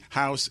the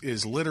House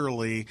is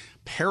literally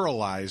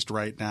paralyzed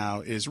right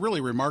now is really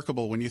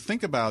remarkable when you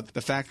think about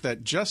the fact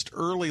that just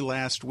early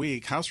last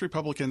week, House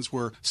Republicans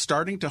were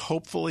starting to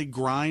hopefully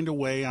grind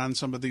away on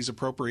some of these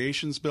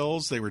appropriations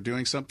bills. They were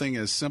doing something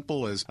as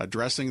simple as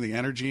addressing the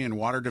energy and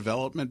water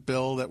development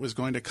bill that was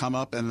going to come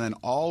up, and then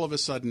all of a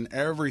sudden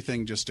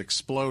everything just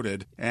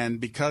exploded.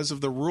 And because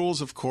of the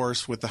rules, of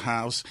course, with the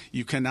House,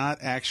 you cannot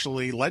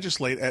actually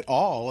legislate at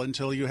all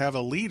until you have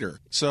a leader.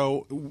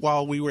 So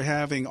while we were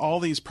having all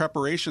these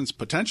preparations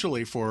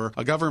potentially for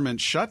a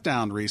government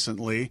shutdown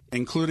recently,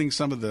 including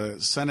some of the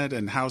Senate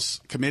and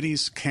House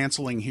committees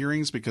canceling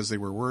hearings because they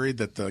were worried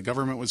that the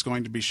government was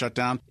going to be shut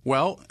down.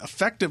 Well,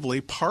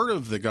 effectively, part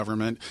of the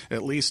government,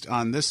 at least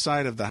on this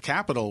side of the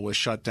Capitol, was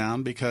shut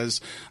down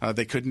because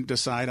they couldn't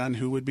decide on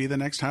who would be the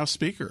next House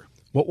Speaker.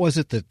 What was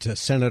it that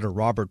Senator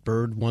Robert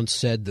Byrd once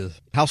said? The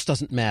House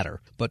doesn't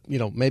matter, but,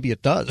 maybe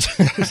it does.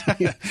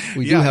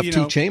 We do have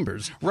two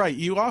chambers. Right.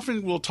 You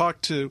often will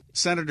talk to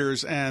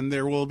senators, and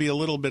there will be a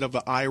little bit of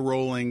an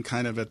eye-rolling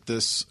kind of at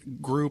this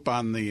group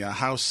on the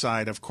House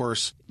side. Of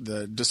course,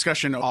 the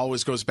discussion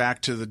always goes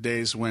back to the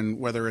days when,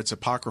 whether it's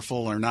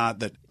apocryphal or not,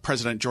 that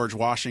President George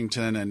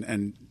Washington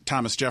and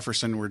Thomas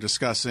Jefferson were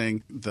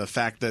discussing the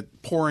fact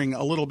that pouring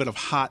a little bit of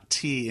hot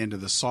tea into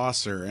the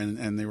saucer,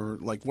 and they were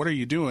like, what are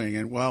you doing?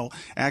 And, well,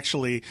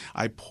 actually,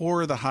 I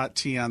pour the hot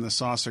tea on the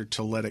saucer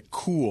to let it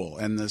cool,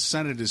 and the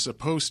Senate is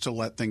supposed to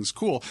let things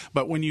cool.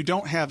 But when you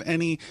don't have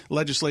any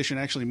legislation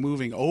actually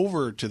moving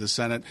over to the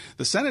Senate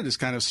is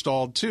kind of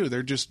stalled too.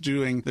 They're just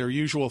doing their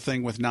usual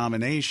thing with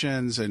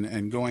nominations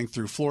and going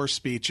through floor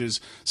speeches.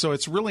 So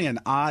it's really an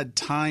odd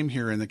time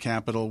here in the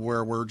Capitol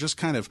where we're just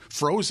kind of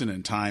frozen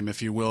in time,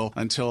 if you will,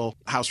 until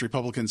House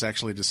Republicans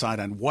actually decide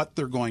on what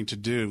they're going to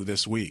do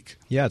this week.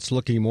 Yeah, it's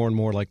looking more and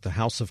more like the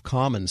House of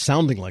Commons,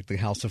 sounding like the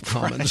House of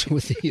Commons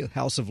with the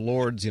House of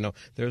Lords.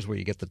 There's where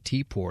you get the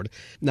tea poured.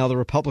 Now, the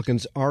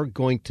Republicans are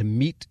going to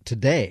meet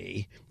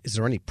today. Is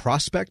there any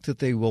prospect that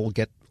they will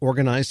get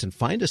organized and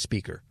find a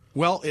speaker?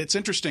 Well, it's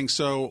interesting.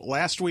 So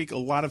last week, a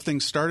lot of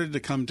things started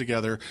to come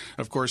together.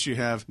 Of course, you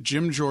have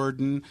Jim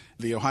Jordan,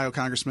 the Ohio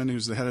congressman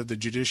who's the head of the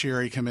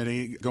Judiciary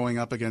Committee, going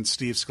up against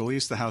Steve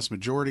Scalise, the House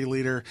Majority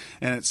Leader.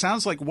 And it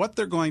sounds like what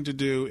they're going to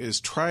do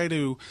is try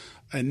to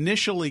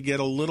initially get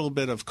a little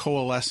bit of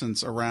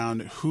coalescence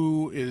around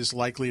who is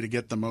likely to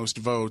get the most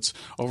votes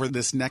over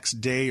this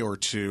next day or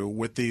two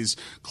with these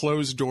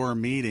closed-door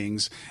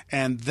meetings.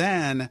 And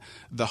then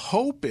the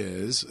hope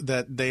is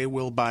that they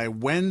will, by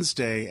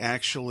Wednesday,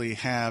 actually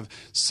have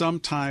some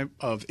type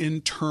of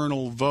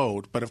internal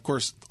vote. But, of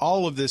course,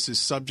 all of this is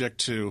subject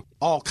to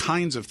all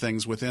kinds of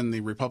things within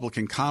the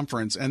Republican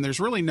conference, and there's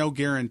really no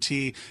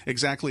guarantee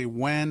exactly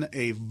when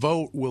a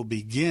vote will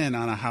begin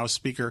on a House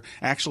Speaker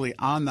actually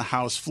on the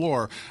House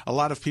floor. A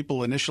lot of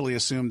people initially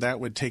assumed that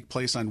would take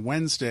place on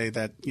Wednesday,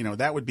 that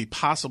would be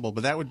possible,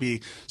 but that would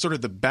be sort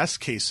of the best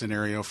case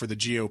scenario for the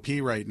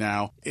GOP right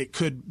now. It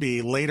could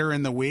be later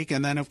in the week,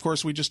 and then, of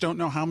course, we just don't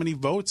know how many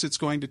votes it's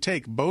going to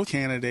take. Both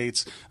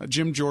candidates,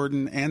 Jim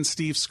Jordan and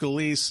Steve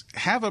Scalise,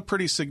 have a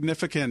pretty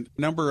significant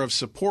number of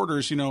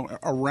supporters,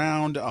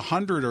 around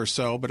 100 or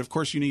so, but of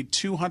course you need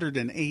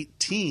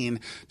 218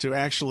 to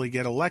actually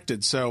get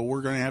elected. So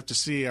we're going to have to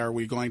see, are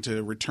we going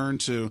to return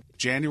to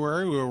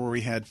January where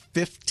we had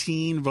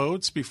 15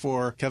 votes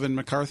before Kevin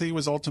McCarthy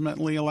was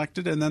ultimately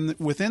elected? And then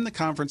within the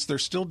conference, they're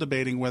still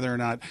debating whether or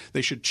not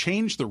they should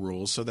change the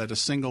rules so that a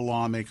single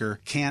lawmaker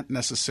can't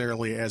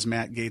necessarily, as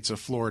Matt Gaetz of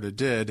Florida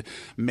did,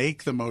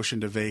 make the motion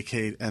to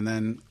vacate and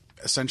then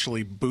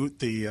essentially boot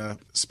the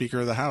Speaker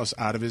of the House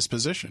out of his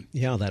position.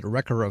 Yeah, that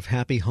wrecker of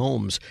happy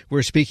homes.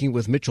 We're speaking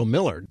with Mitchell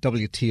Miller,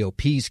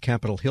 WTOP's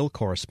Capitol Hill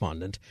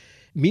correspondent.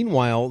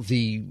 Meanwhile,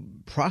 the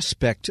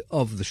prospect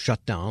of the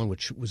shutdown,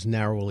 which was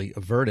narrowly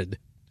averted,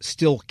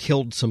 still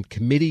killed some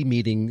committee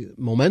meeting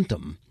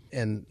momentum,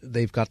 and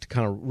they've got to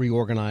kind of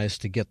reorganize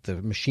to get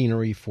the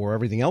machinery for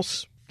everything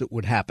else that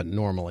would happen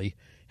normally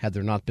had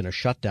there not been a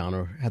shutdown,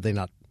 or had they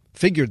not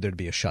figured there'd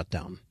be a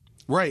shutdown.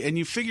 Right, and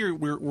you figure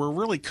we're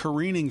really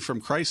careening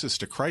from crisis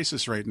to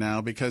crisis right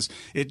now, because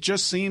it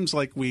just seems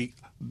like we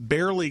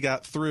barely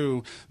got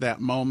through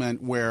that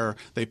moment where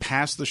they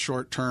passed the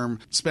short-term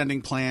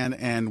spending plan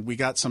and we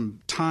got some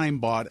time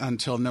bought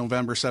until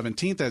November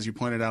 17th, as you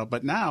pointed out.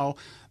 But now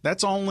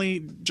that's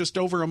only just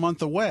over a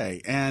month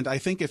away. And I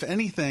think, if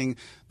anything,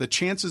 the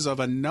chances of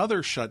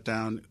another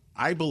shutdown,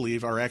 I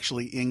believe, are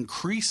actually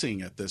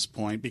increasing at this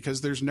point,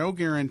 because there's no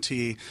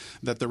guarantee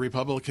that the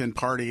Republican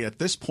Party at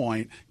this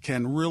point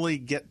can really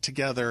get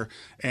together.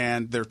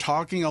 And they're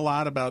talking a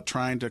lot about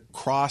trying to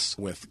cross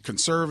with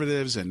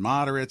conservatives and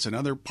moderates and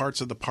other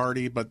parts of the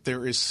party, but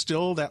there is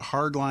still that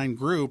hardline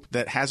group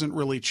that hasn't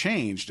really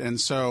changed. And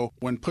so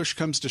when push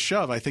comes to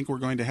shove, I think we're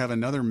going to have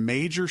another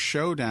major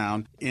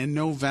showdown in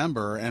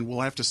November, and we'll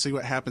have to see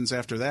what happens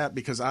after that,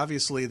 because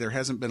obviously there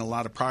hasn't been a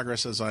lot of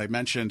progress, as I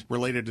mentioned,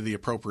 related to the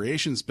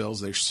appropriations bills.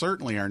 They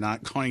certainly are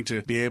not going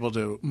to be able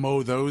to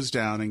mow those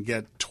down and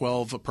get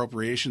 12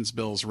 appropriations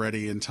bills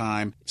ready in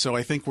time. So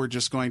I think we're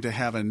just going to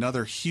have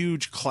another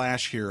huge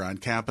clash here on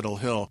Capitol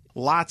Hill.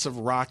 Lots of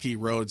rocky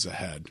roads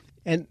ahead.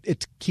 And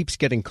it keeps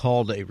getting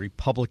called a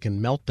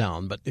Republican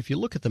meltdown. But if you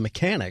look at the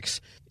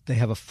mechanics, they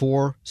have a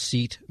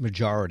 4-seat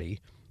majority,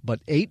 but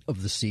 8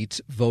 of the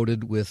seats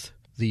voted with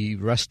the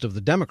rest of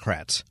the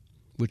Democrats,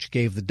 which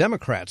gave the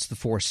Democrats the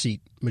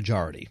 4-seat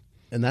majority.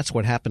 And that's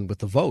what happened with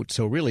the vote.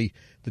 So really,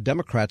 the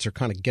Democrats are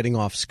kind of getting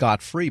off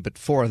scot-free, but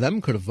 4 of them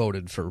could have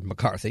voted for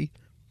McCarthy.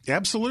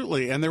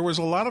 Absolutely. And there was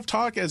a lot of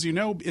talk, as you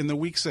know, in the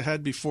weeks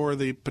ahead before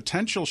the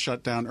potential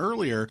shutdown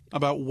earlier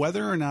about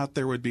whether or not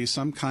there would be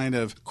some kind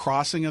of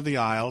crossing of the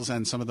aisles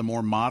and some of the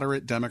more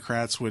moderate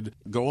Democrats would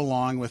go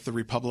along with the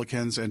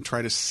Republicans and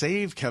try to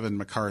save Kevin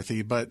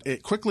McCarthy. But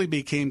it quickly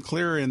became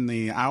clear in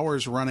the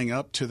hours running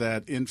up to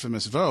that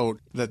infamous vote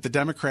that the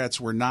Democrats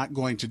were not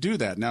going to do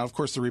that. Now, of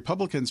course, the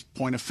Republicans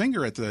point a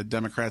finger at the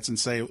Democrats and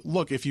say,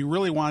 look, if you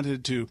really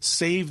wanted to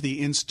save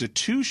the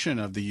institution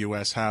of the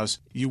U.S. House,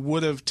 you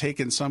would have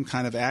taken some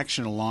kind of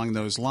action along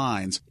those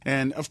lines.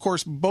 And of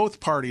course, both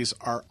parties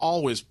are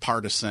always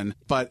partisan,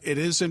 but it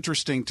is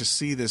interesting to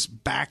see this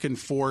back and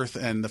forth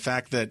and the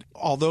fact that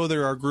although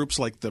there are groups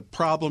like the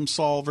Problem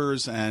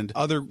Solvers and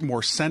other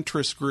more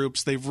centrist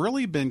groups, they've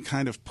really been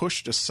kind of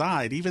pushed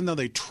aside. Even though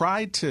they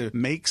tried to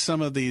make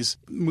some of these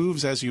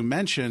moves, as you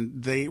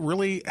mentioned, they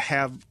really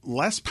have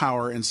less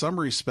power in some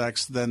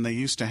respects than they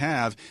used to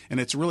have. And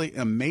it's really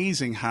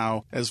amazing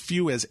how as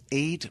few as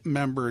 8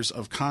 members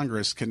of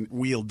Congress can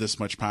wield this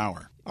much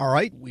power. All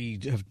right, we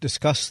have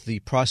discussed the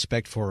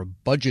prospect for a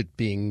budget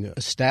being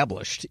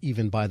established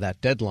even by that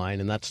deadline,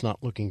 and that's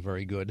not looking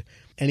very good.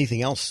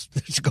 Anything else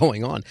that's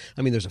going on?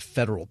 I mean, there's a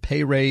federal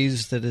pay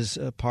raise that is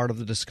a part of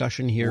the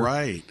discussion here.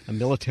 Right. A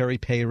military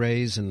pay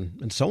raise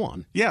and so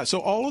on. Yeah, so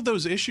all of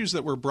those issues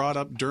that were brought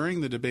up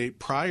during the debate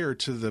prior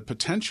to the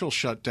potential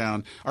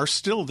shutdown are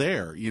still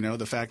there. You know,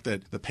 the fact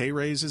that the pay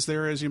raise is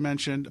there, as you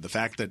mentioned, the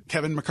fact that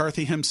Kevin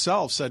McCarthy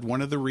himself said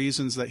one of the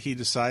reasons that he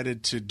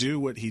decided to do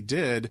what he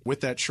did with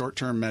that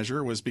short-term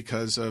measure was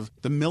because of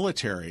the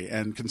military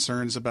and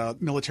concerns about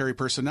military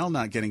personnel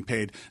not getting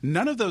paid.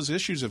 None of those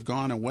issues have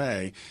gone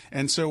away.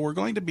 And so we're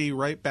going to be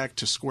right back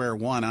to square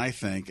one, I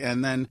think.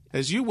 And then,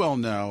 as you well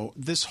know,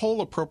 this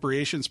whole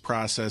appropriations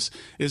process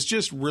is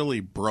just really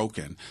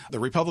broken. The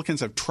Republicans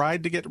have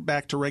tried to get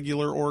back to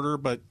regular order,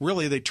 but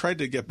really they tried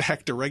to get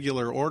back to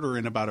regular order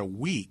in about a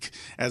week,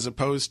 as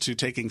opposed to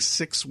taking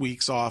 6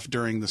 weeks off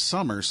during the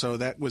summer. So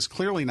that was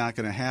clearly not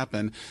going to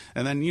happen.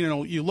 And then, you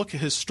know, you look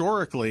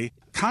historically,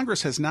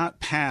 Congress has not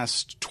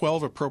passed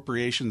 12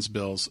 appropriations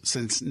bills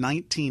since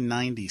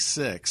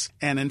 1996.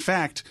 And in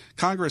fact,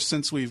 Congress,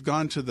 since we've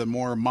gone to the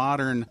more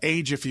modern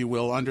age, if you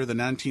will, under the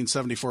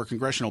 1974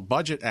 Congressional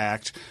Budget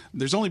Act,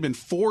 there's only been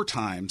 4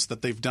 times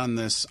that they've done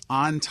this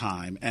on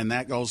time. And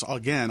that goes,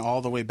 again,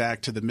 all the way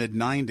back to the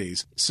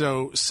mid-90s.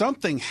 So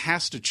something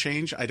has to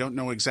change. I don't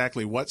know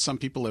exactly what. Some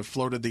people have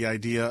floated the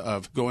idea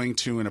of going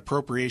to an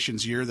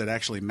appropriations year that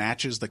actually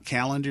matches the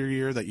calendar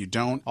year, that you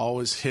don't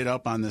always hit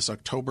up on this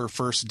October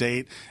 1st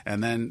date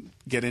and then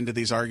get into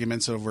these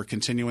arguments over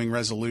continuing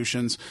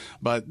resolutions.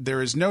 But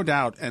there is no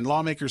doubt, and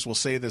lawmakers will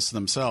say this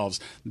themselves,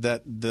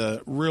 that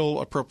the real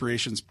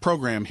appropriations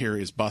program here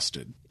is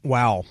busted.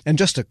 Wow. And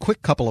just a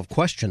quick couple of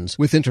questions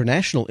with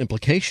international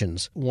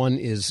implications. One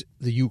is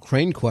the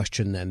Ukraine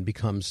question then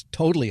becomes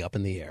totally up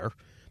in the air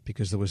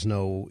because there was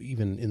no,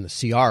 even in the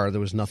CR, there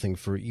was nothing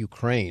for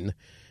Ukraine.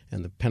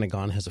 And the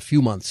Pentagon has a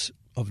few months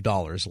of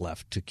dollars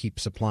left to keep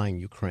supplying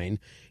Ukraine.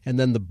 And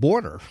then the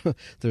border,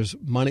 there's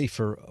money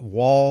for a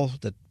wall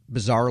that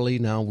bizarrely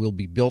now will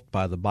be built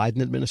by the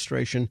Biden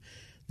administration.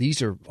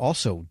 These are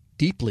also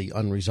deeply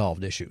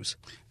unresolved issues.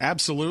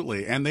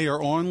 Absolutely. And they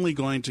are only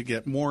going to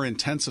get more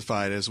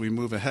intensified as we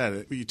move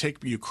ahead. You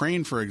take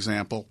Ukraine, for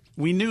example.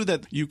 We knew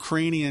that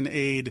Ukrainian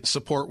aid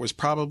support was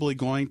probably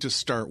going to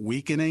start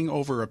weakening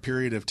over a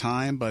period of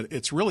time, but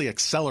it's really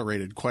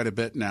accelerated quite a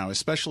bit now,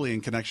 especially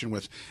in connection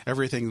with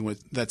everything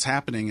that's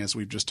happening, as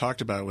we've just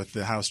talked about with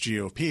the House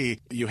GOP.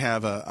 You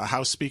have a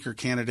House Speaker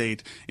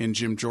candidate in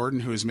Jim Jordan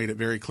who has made it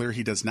very clear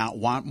he does not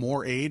want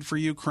more aid for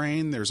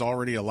Ukraine. There's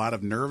already a lot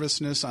of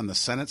nervousness on the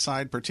Senate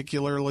side,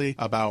 particularly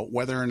about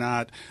whether or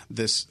not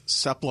this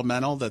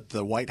supplemental that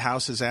the White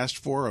House has asked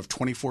for of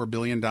 $24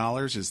 billion,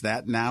 is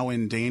that now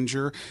in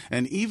danger?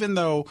 And even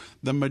though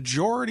the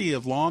majority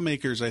of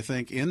lawmakers, I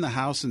think, in the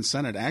House and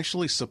Senate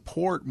actually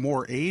support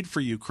more aid for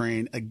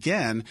Ukraine,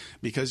 again,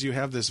 because you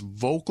have this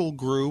vocal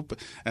group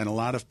and a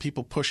lot of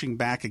people pushing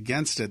back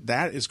against it,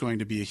 that is going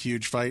to be a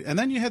huge fight. And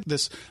then you had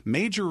this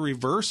major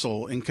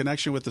reversal in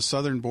connection with the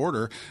southern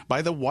border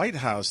by the White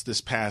House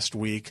this past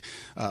week.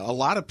 A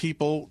lot of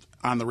people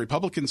on the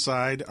Republican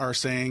side are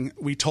saying,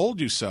 we told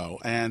you so.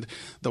 And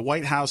the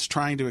White House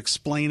trying to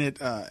explain it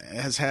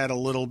has had a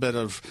little bit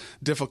of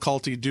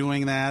difficulty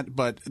doing that.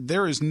 But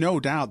there is no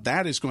doubt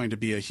that is going to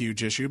be a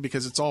huge issue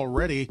because it's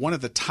already one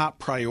of the top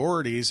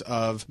priorities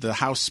of the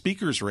House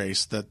Speaker's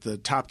race, that the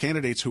top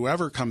candidates,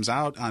 whoever comes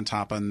out on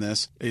top on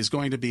this, is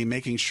going to be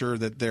making sure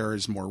that there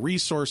is more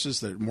resources,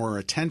 that more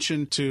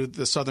attention to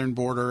the southern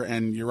border.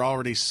 And you're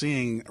already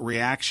seeing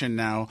reaction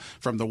now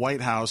from the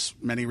White House,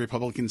 many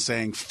Republicans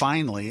saying,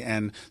 finally,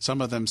 and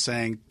some of them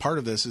saying part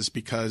of this is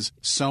because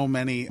so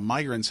many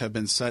migrants have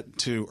been sent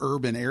to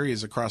urban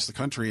areas across the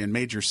country and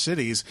major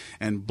cities,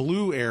 and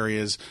blue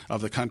areas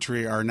of the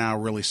country are now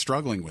really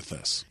struggling with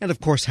this. And of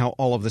course, how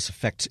all of this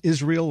affects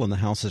Israel and the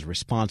House's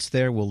response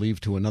there we'll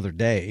leave to another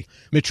day.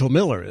 Mitchell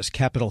Miller is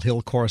Capitol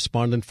Hill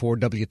correspondent for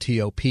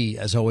WTOP.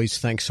 As always,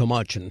 thanks so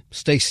much, and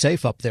stay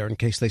safe up there in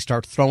case they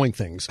start throwing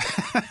things.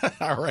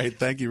 All right.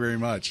 Thank you very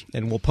much.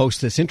 And we'll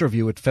post this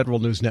interview at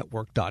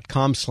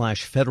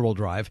federalnewsnetwork.com/Federal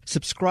Drive.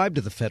 Subscribe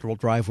to the Federal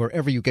Drive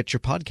wherever you get your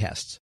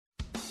podcasts.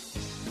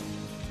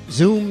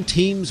 Zoom,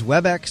 Teams,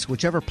 WebEx,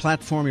 whichever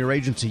platform your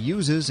agency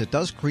uses, it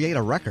does create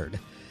a record.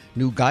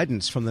 New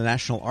guidance from the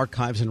National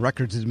Archives and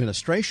Records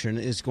Administration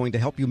is going to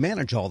help you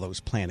manage all those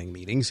planning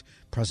meetings,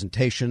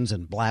 presentations,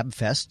 and blab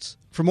fests.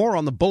 For more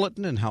on the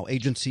bulletin and how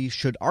agencies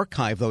should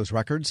archive those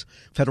records,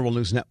 Federal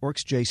News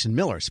Network's Jason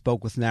Miller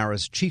spoke with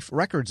NARA's Chief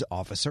Records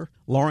Officer,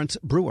 Lawrence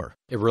Brewer.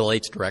 It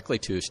relates directly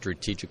to a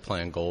strategic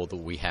plan goal that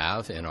we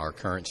have in our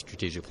current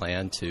strategic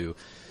plan to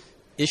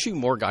issue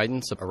more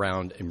guidance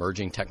around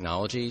emerging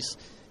technologies.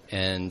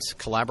 And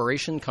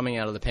collaboration coming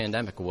out of the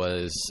pandemic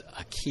was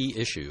a key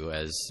issue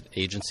as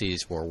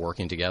agencies were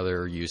working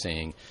together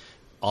using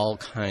all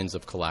kinds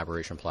of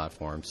collaboration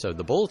platforms. So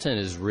the bulletin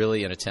is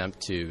really an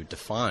attempt to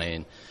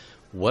define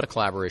what a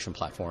collaboration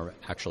platform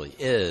actually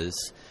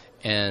is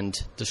and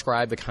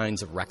describe the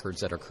kinds of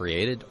records that are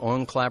created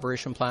on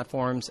collaboration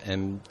platforms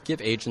and give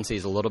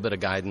agencies a little bit of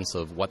guidance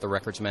of what the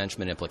records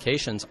management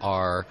implications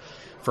are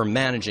for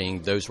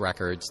managing those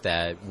records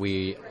that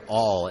we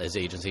all as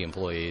agency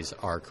employees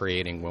are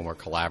creating when we're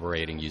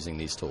collaborating using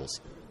these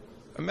tools.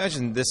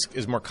 Imagine this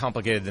is more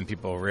complicated than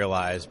people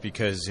realize,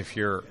 because if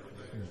you're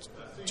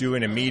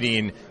doing a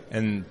meeting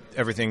and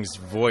everything's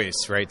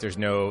voice, right,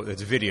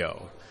 it's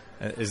video.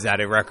 Is that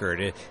a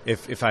record?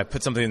 If I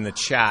put something in the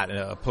chat,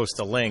 post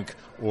a link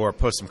or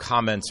post some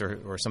comments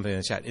or something in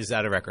the chat, is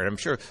that a record? I'm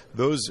sure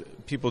those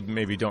people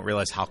maybe don't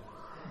realize how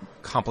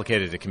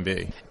complicated it can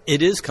be.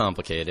 It is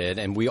complicated,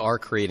 and we are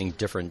creating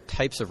different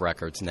types of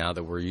records now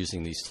that we're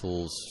using these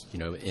tools,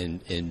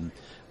 in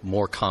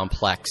more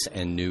complex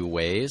and new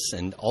ways.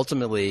 And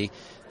ultimately,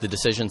 the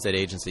decisions that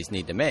agencies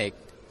need to make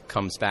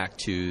comes back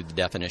to the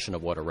definition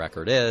of what a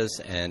record is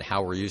and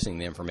how we're using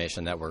the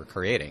information that we're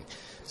creating.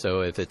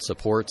 So if it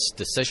supports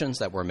decisions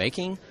that we're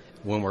making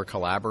when we're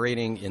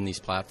collaborating in these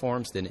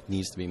platforms, then it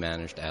needs to be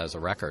managed as a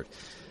record.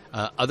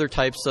 Other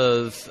types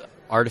of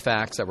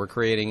artifacts that we're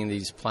creating in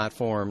these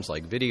platforms,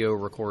 like video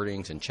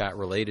recordings and chat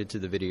related to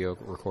the video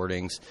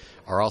recordings,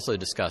 are also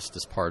discussed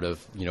as part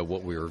of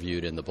what we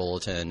reviewed in the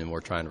bulletin, and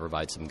we're trying to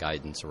provide some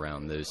guidance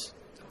around those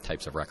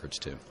types of records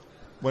too.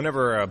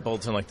 Whenever a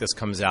bulletin like this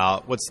comes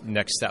out, what's the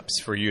next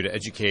steps for you to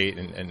educate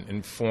and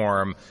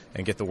inform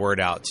and get the word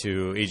out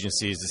to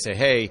agencies to say,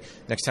 hey,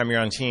 next time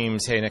you're on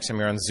Teams, hey, next time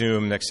you're on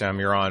Zoom, next time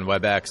you're on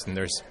WebEx, and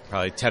there's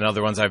probably 10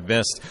 other ones I've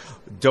missed,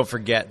 don't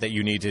forget that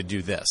you need to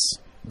do this?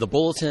 The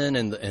bulletin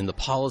and the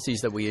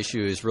policies that we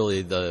issue is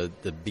really the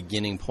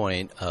beginning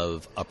point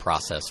of a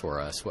process for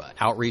us.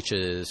 Outreach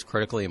is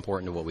critically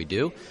important to what we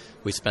do.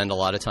 We spend a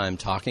lot of time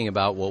talking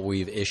about what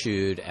we've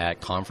issued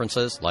at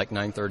conferences like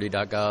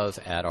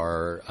 930.gov, at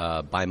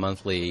our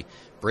bi-monthly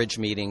bridge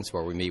meetings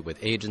where we meet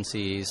with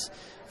agencies,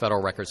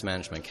 Federal Records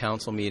Management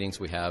Council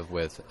meetings we have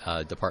with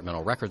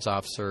departmental records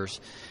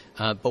officers.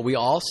 But we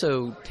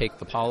also take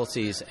the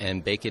policies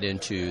and bake it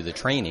into the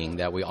training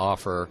that we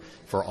offer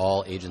for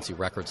all agency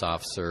records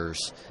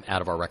officers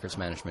out of our records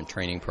management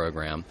training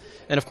program.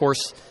 And of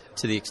course,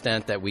 to the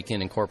extent that we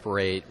can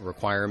incorporate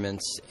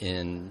requirements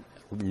in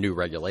new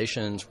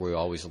regulations, we're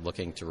always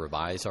looking to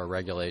revise our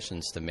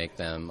regulations to make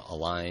them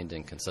aligned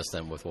and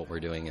consistent with what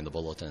we're doing in the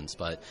bulletins.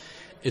 But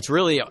it's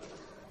really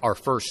our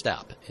first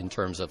step in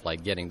terms of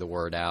getting the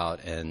word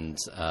out, and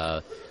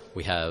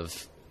we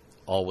have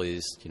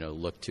always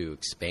look to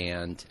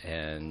expand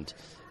and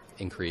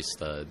increase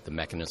the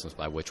mechanisms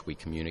by which we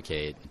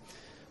communicate.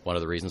 One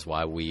of the reasons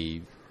why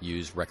we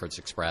use Records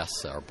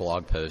Express, our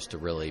blog post, to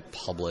really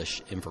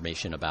publish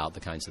information about the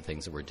kinds of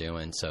things that we're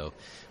doing so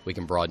we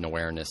can broaden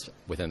awareness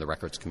within the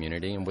records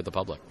community and with the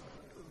public.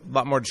 A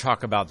lot more to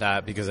talk about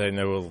that, because I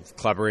know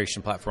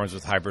collaboration platforms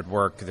with hybrid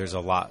work, there's a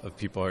lot of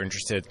people are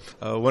interested.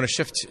 I want to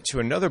shift to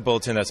another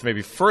bulletin that's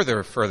maybe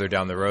further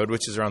down the road,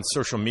 which is around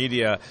social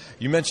media.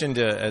 You mentioned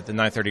at the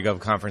 930.gov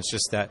conference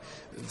just that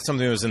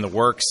something was in the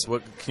works.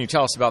 What can you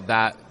tell us about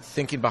that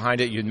thinking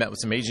behind it? You'd met with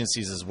some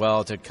agencies as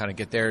well to kind of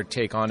get their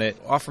take on it.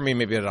 Offer me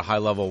maybe at a high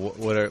level,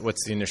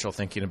 what's the initial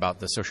thinking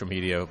about the social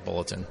media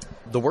bulletin?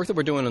 The work that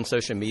we're doing on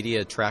social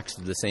media tracks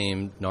the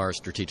same NAR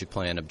strategic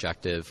plan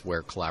objective,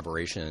 where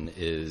collaboration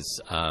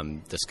is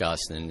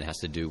discussed, and it has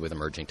to do with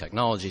emerging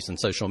technologies. And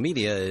social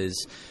media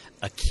is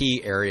a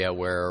key area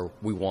where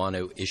we want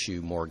to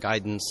issue more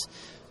guidance,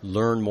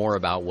 learn more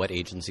about what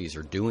agencies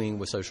are doing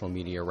with social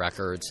media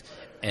records,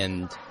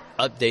 and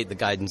update the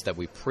guidance that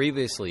we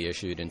previously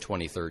issued in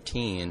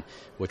 2013,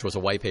 which was a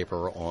white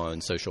paper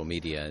on social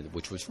media,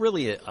 which was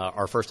really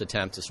our first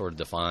attempt to sort of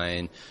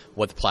define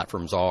what the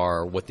platforms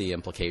are, what the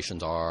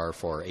implications are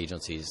for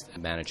agencies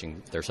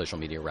managing their social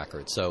media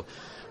records. So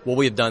what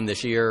we have done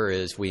this year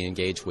is we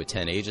engaged with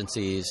 10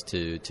 agencies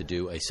to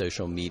do a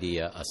social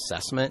media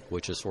assessment,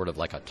 which is sort of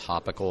like a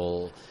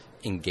topical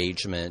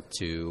engagement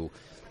to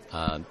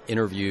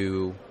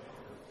interview,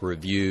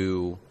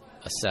 review,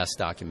 assess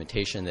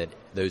documentation that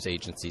those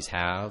agencies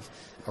have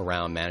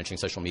around managing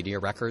social media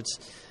records.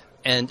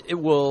 And it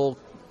will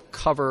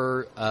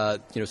cover,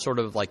 sort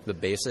of like the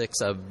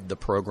basics of the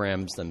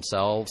programs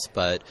themselves,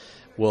 but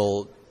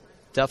will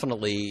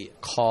definitely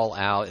call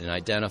out and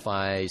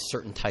identify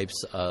certain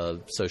types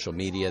of social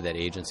media that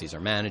agencies are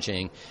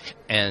managing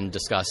and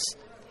discuss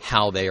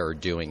how they are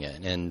doing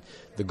it. And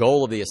the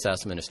goal of the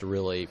assessment is to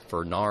really,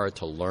 for NARA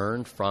to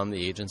learn from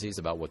the agencies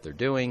about what they're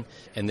doing,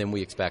 and then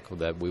we expect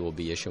that we will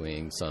be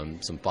issuing some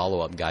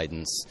follow-up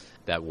guidance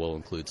that will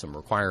include some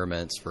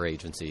requirements for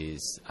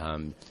agencies,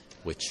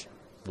 which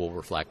will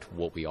reflect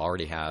what we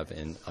already have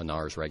in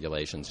NARA's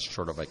regulations, to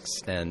sort of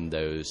extend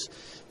those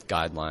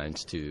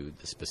guidelines to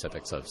the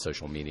specifics of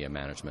social media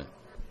management.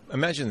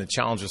 Imagine the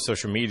challenge of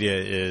social media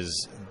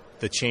is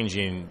the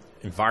changing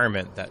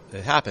environment that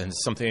happens.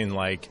 Something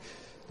like,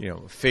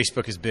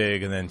 Facebook is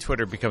big, and then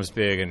Twitter becomes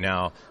big, and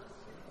now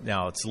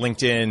it's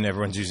LinkedIn.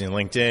 Everyone's using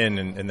LinkedIn,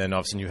 and then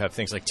all of a sudden you have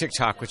things like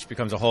TikTok, which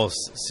becomes a whole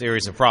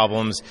series of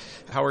problems.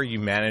 How are you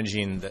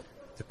managing the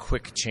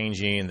quick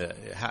changing?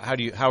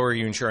 How are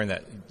you ensuring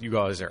that you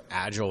guys are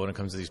agile when it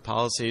comes to these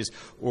policies?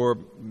 Or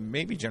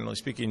maybe generally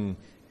speaking,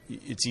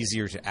 it's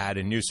easier to add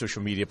a new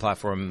social media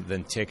platform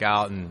than take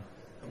out, and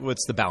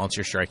what's the balance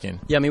you're striking?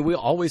 Yeah, we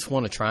always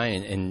want to try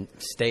and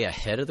stay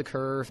ahead of the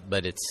curve,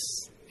 but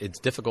it's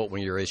difficult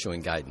when you're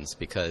issuing guidance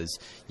because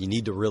you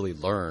need to really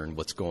learn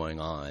what's going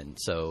on.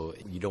 So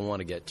you don't want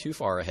to get too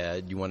far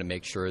ahead. You want to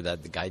make sure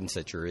that the guidance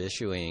that you're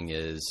issuing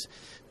is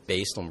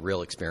based on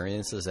real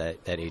experiences that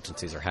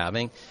agencies are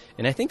having.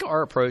 And I think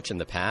our approach in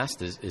the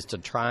past is to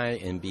try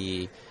and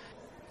be,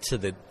 to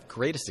the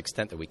greatest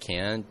extent that we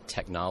can,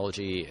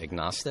 technology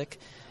agnostic,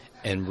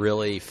 and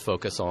really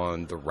focus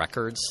on the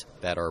records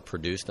that are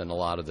produced in a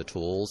lot of the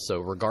tools. So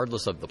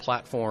regardless of the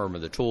platform or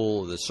the tool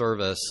or the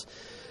service,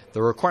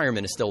 the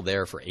requirement is still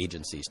there for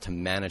agencies to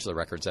manage the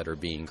records that are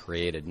being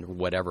created in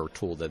whatever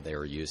tool that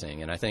they're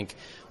using. And I think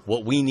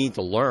what we need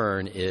to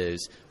learn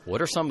is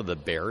what are some of the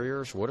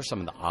barriers, what are some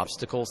of the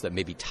obstacles that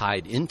may be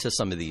tied into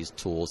some of these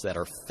tools that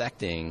are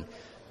affecting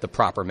the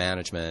proper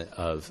management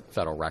of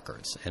federal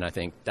records. And I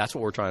think that's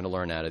what we're trying to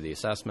learn out of the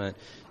assessment.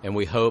 And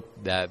we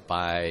hope that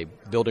by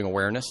building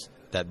awareness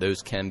that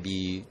those can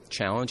be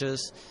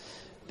challenges,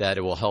 that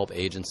it will help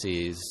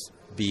agencies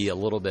be a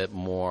little bit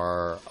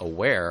more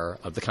aware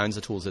of the kinds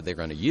of tools that they're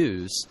going to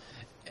use,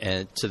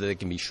 and so that they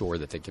can be sure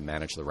that they can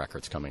manage the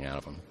records coming out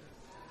of them.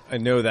 I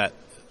know that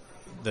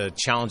the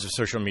challenge of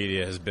social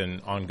media has been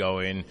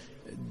ongoing.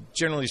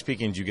 Generally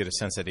speaking, do you get a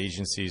sense that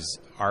agencies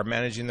are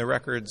managing the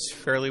records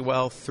fairly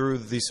well through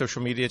these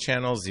social media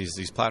channels,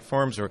 these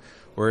platforms,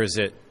 or is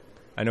it,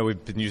 I know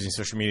we've been using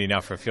social media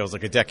now for, it feels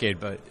like a decade,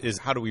 but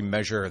how do we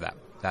measure that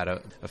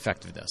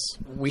effectiveness?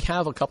 We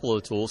have a couple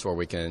of tools where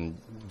we can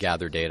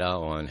gather data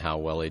on how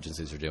well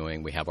agencies are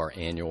doing. We have our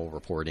annual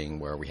reporting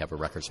where we have a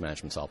records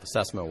management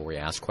self-assessment where we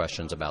ask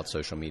questions about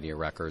social media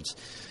records.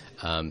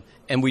 And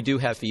we do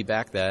have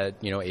feedback that,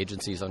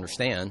 agencies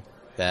understand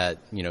that,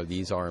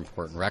 these are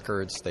important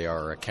records. They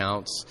are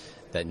accounts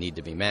that need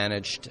to be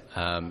managed.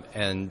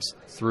 And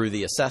through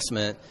the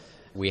assessment,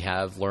 we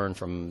have learned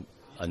from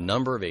a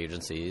number of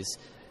agencies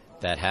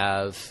that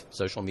have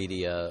social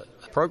media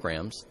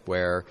programs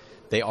where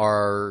they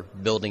are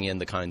building in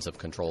the kinds of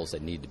controls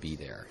that need to be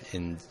there.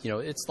 And,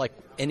 it's like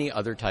any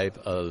other type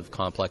of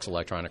complex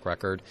electronic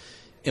record.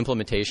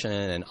 Implementation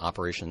and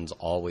operations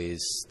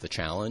always the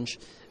challenge.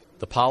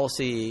 The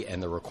policy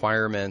and the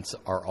requirements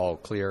are all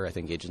clear. I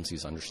think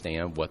agencies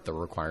understand what the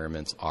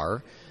requirements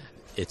are.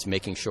 It's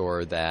making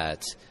sure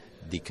that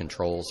the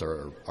controls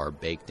are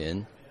baked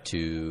in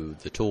to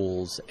the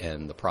tools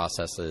and the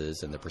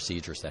processes and the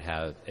procedures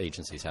that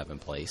agencies have in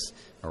place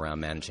around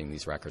managing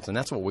these records. And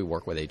that's what we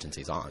work with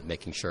agencies on,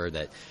 making sure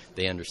that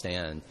they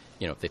understand,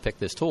 if they pick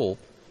this tool,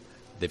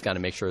 they've got to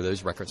make sure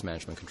those records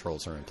management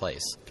controls are in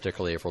place,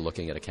 particularly if we're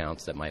looking at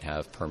accounts that might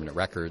have permanent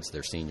records,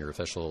 they're senior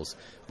officials.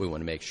 We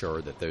want to make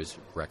sure that those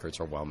records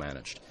are well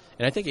managed.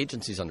 And I think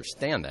agencies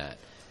understand that.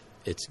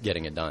 It's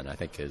getting it done, I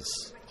think,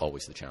 is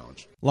always the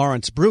challenge.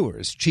 Lawrence Brewer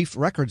is Chief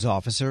Records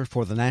Officer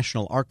for the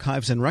National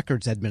Archives and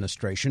Records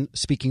Administration,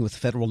 speaking with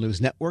Federal News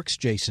Network's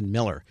Jason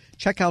Miller.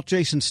 Check out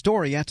Jason's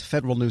story at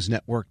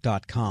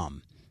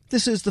federalnewsnetwork.com.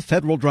 This is the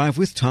Federal Drive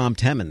with Tom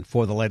Temin.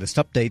 For the latest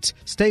updates,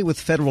 stay with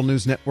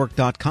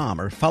federalnewsnetwork.com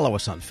or follow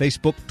us on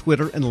Facebook,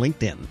 Twitter, and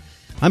LinkedIn.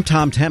 I'm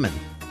Tom Temin.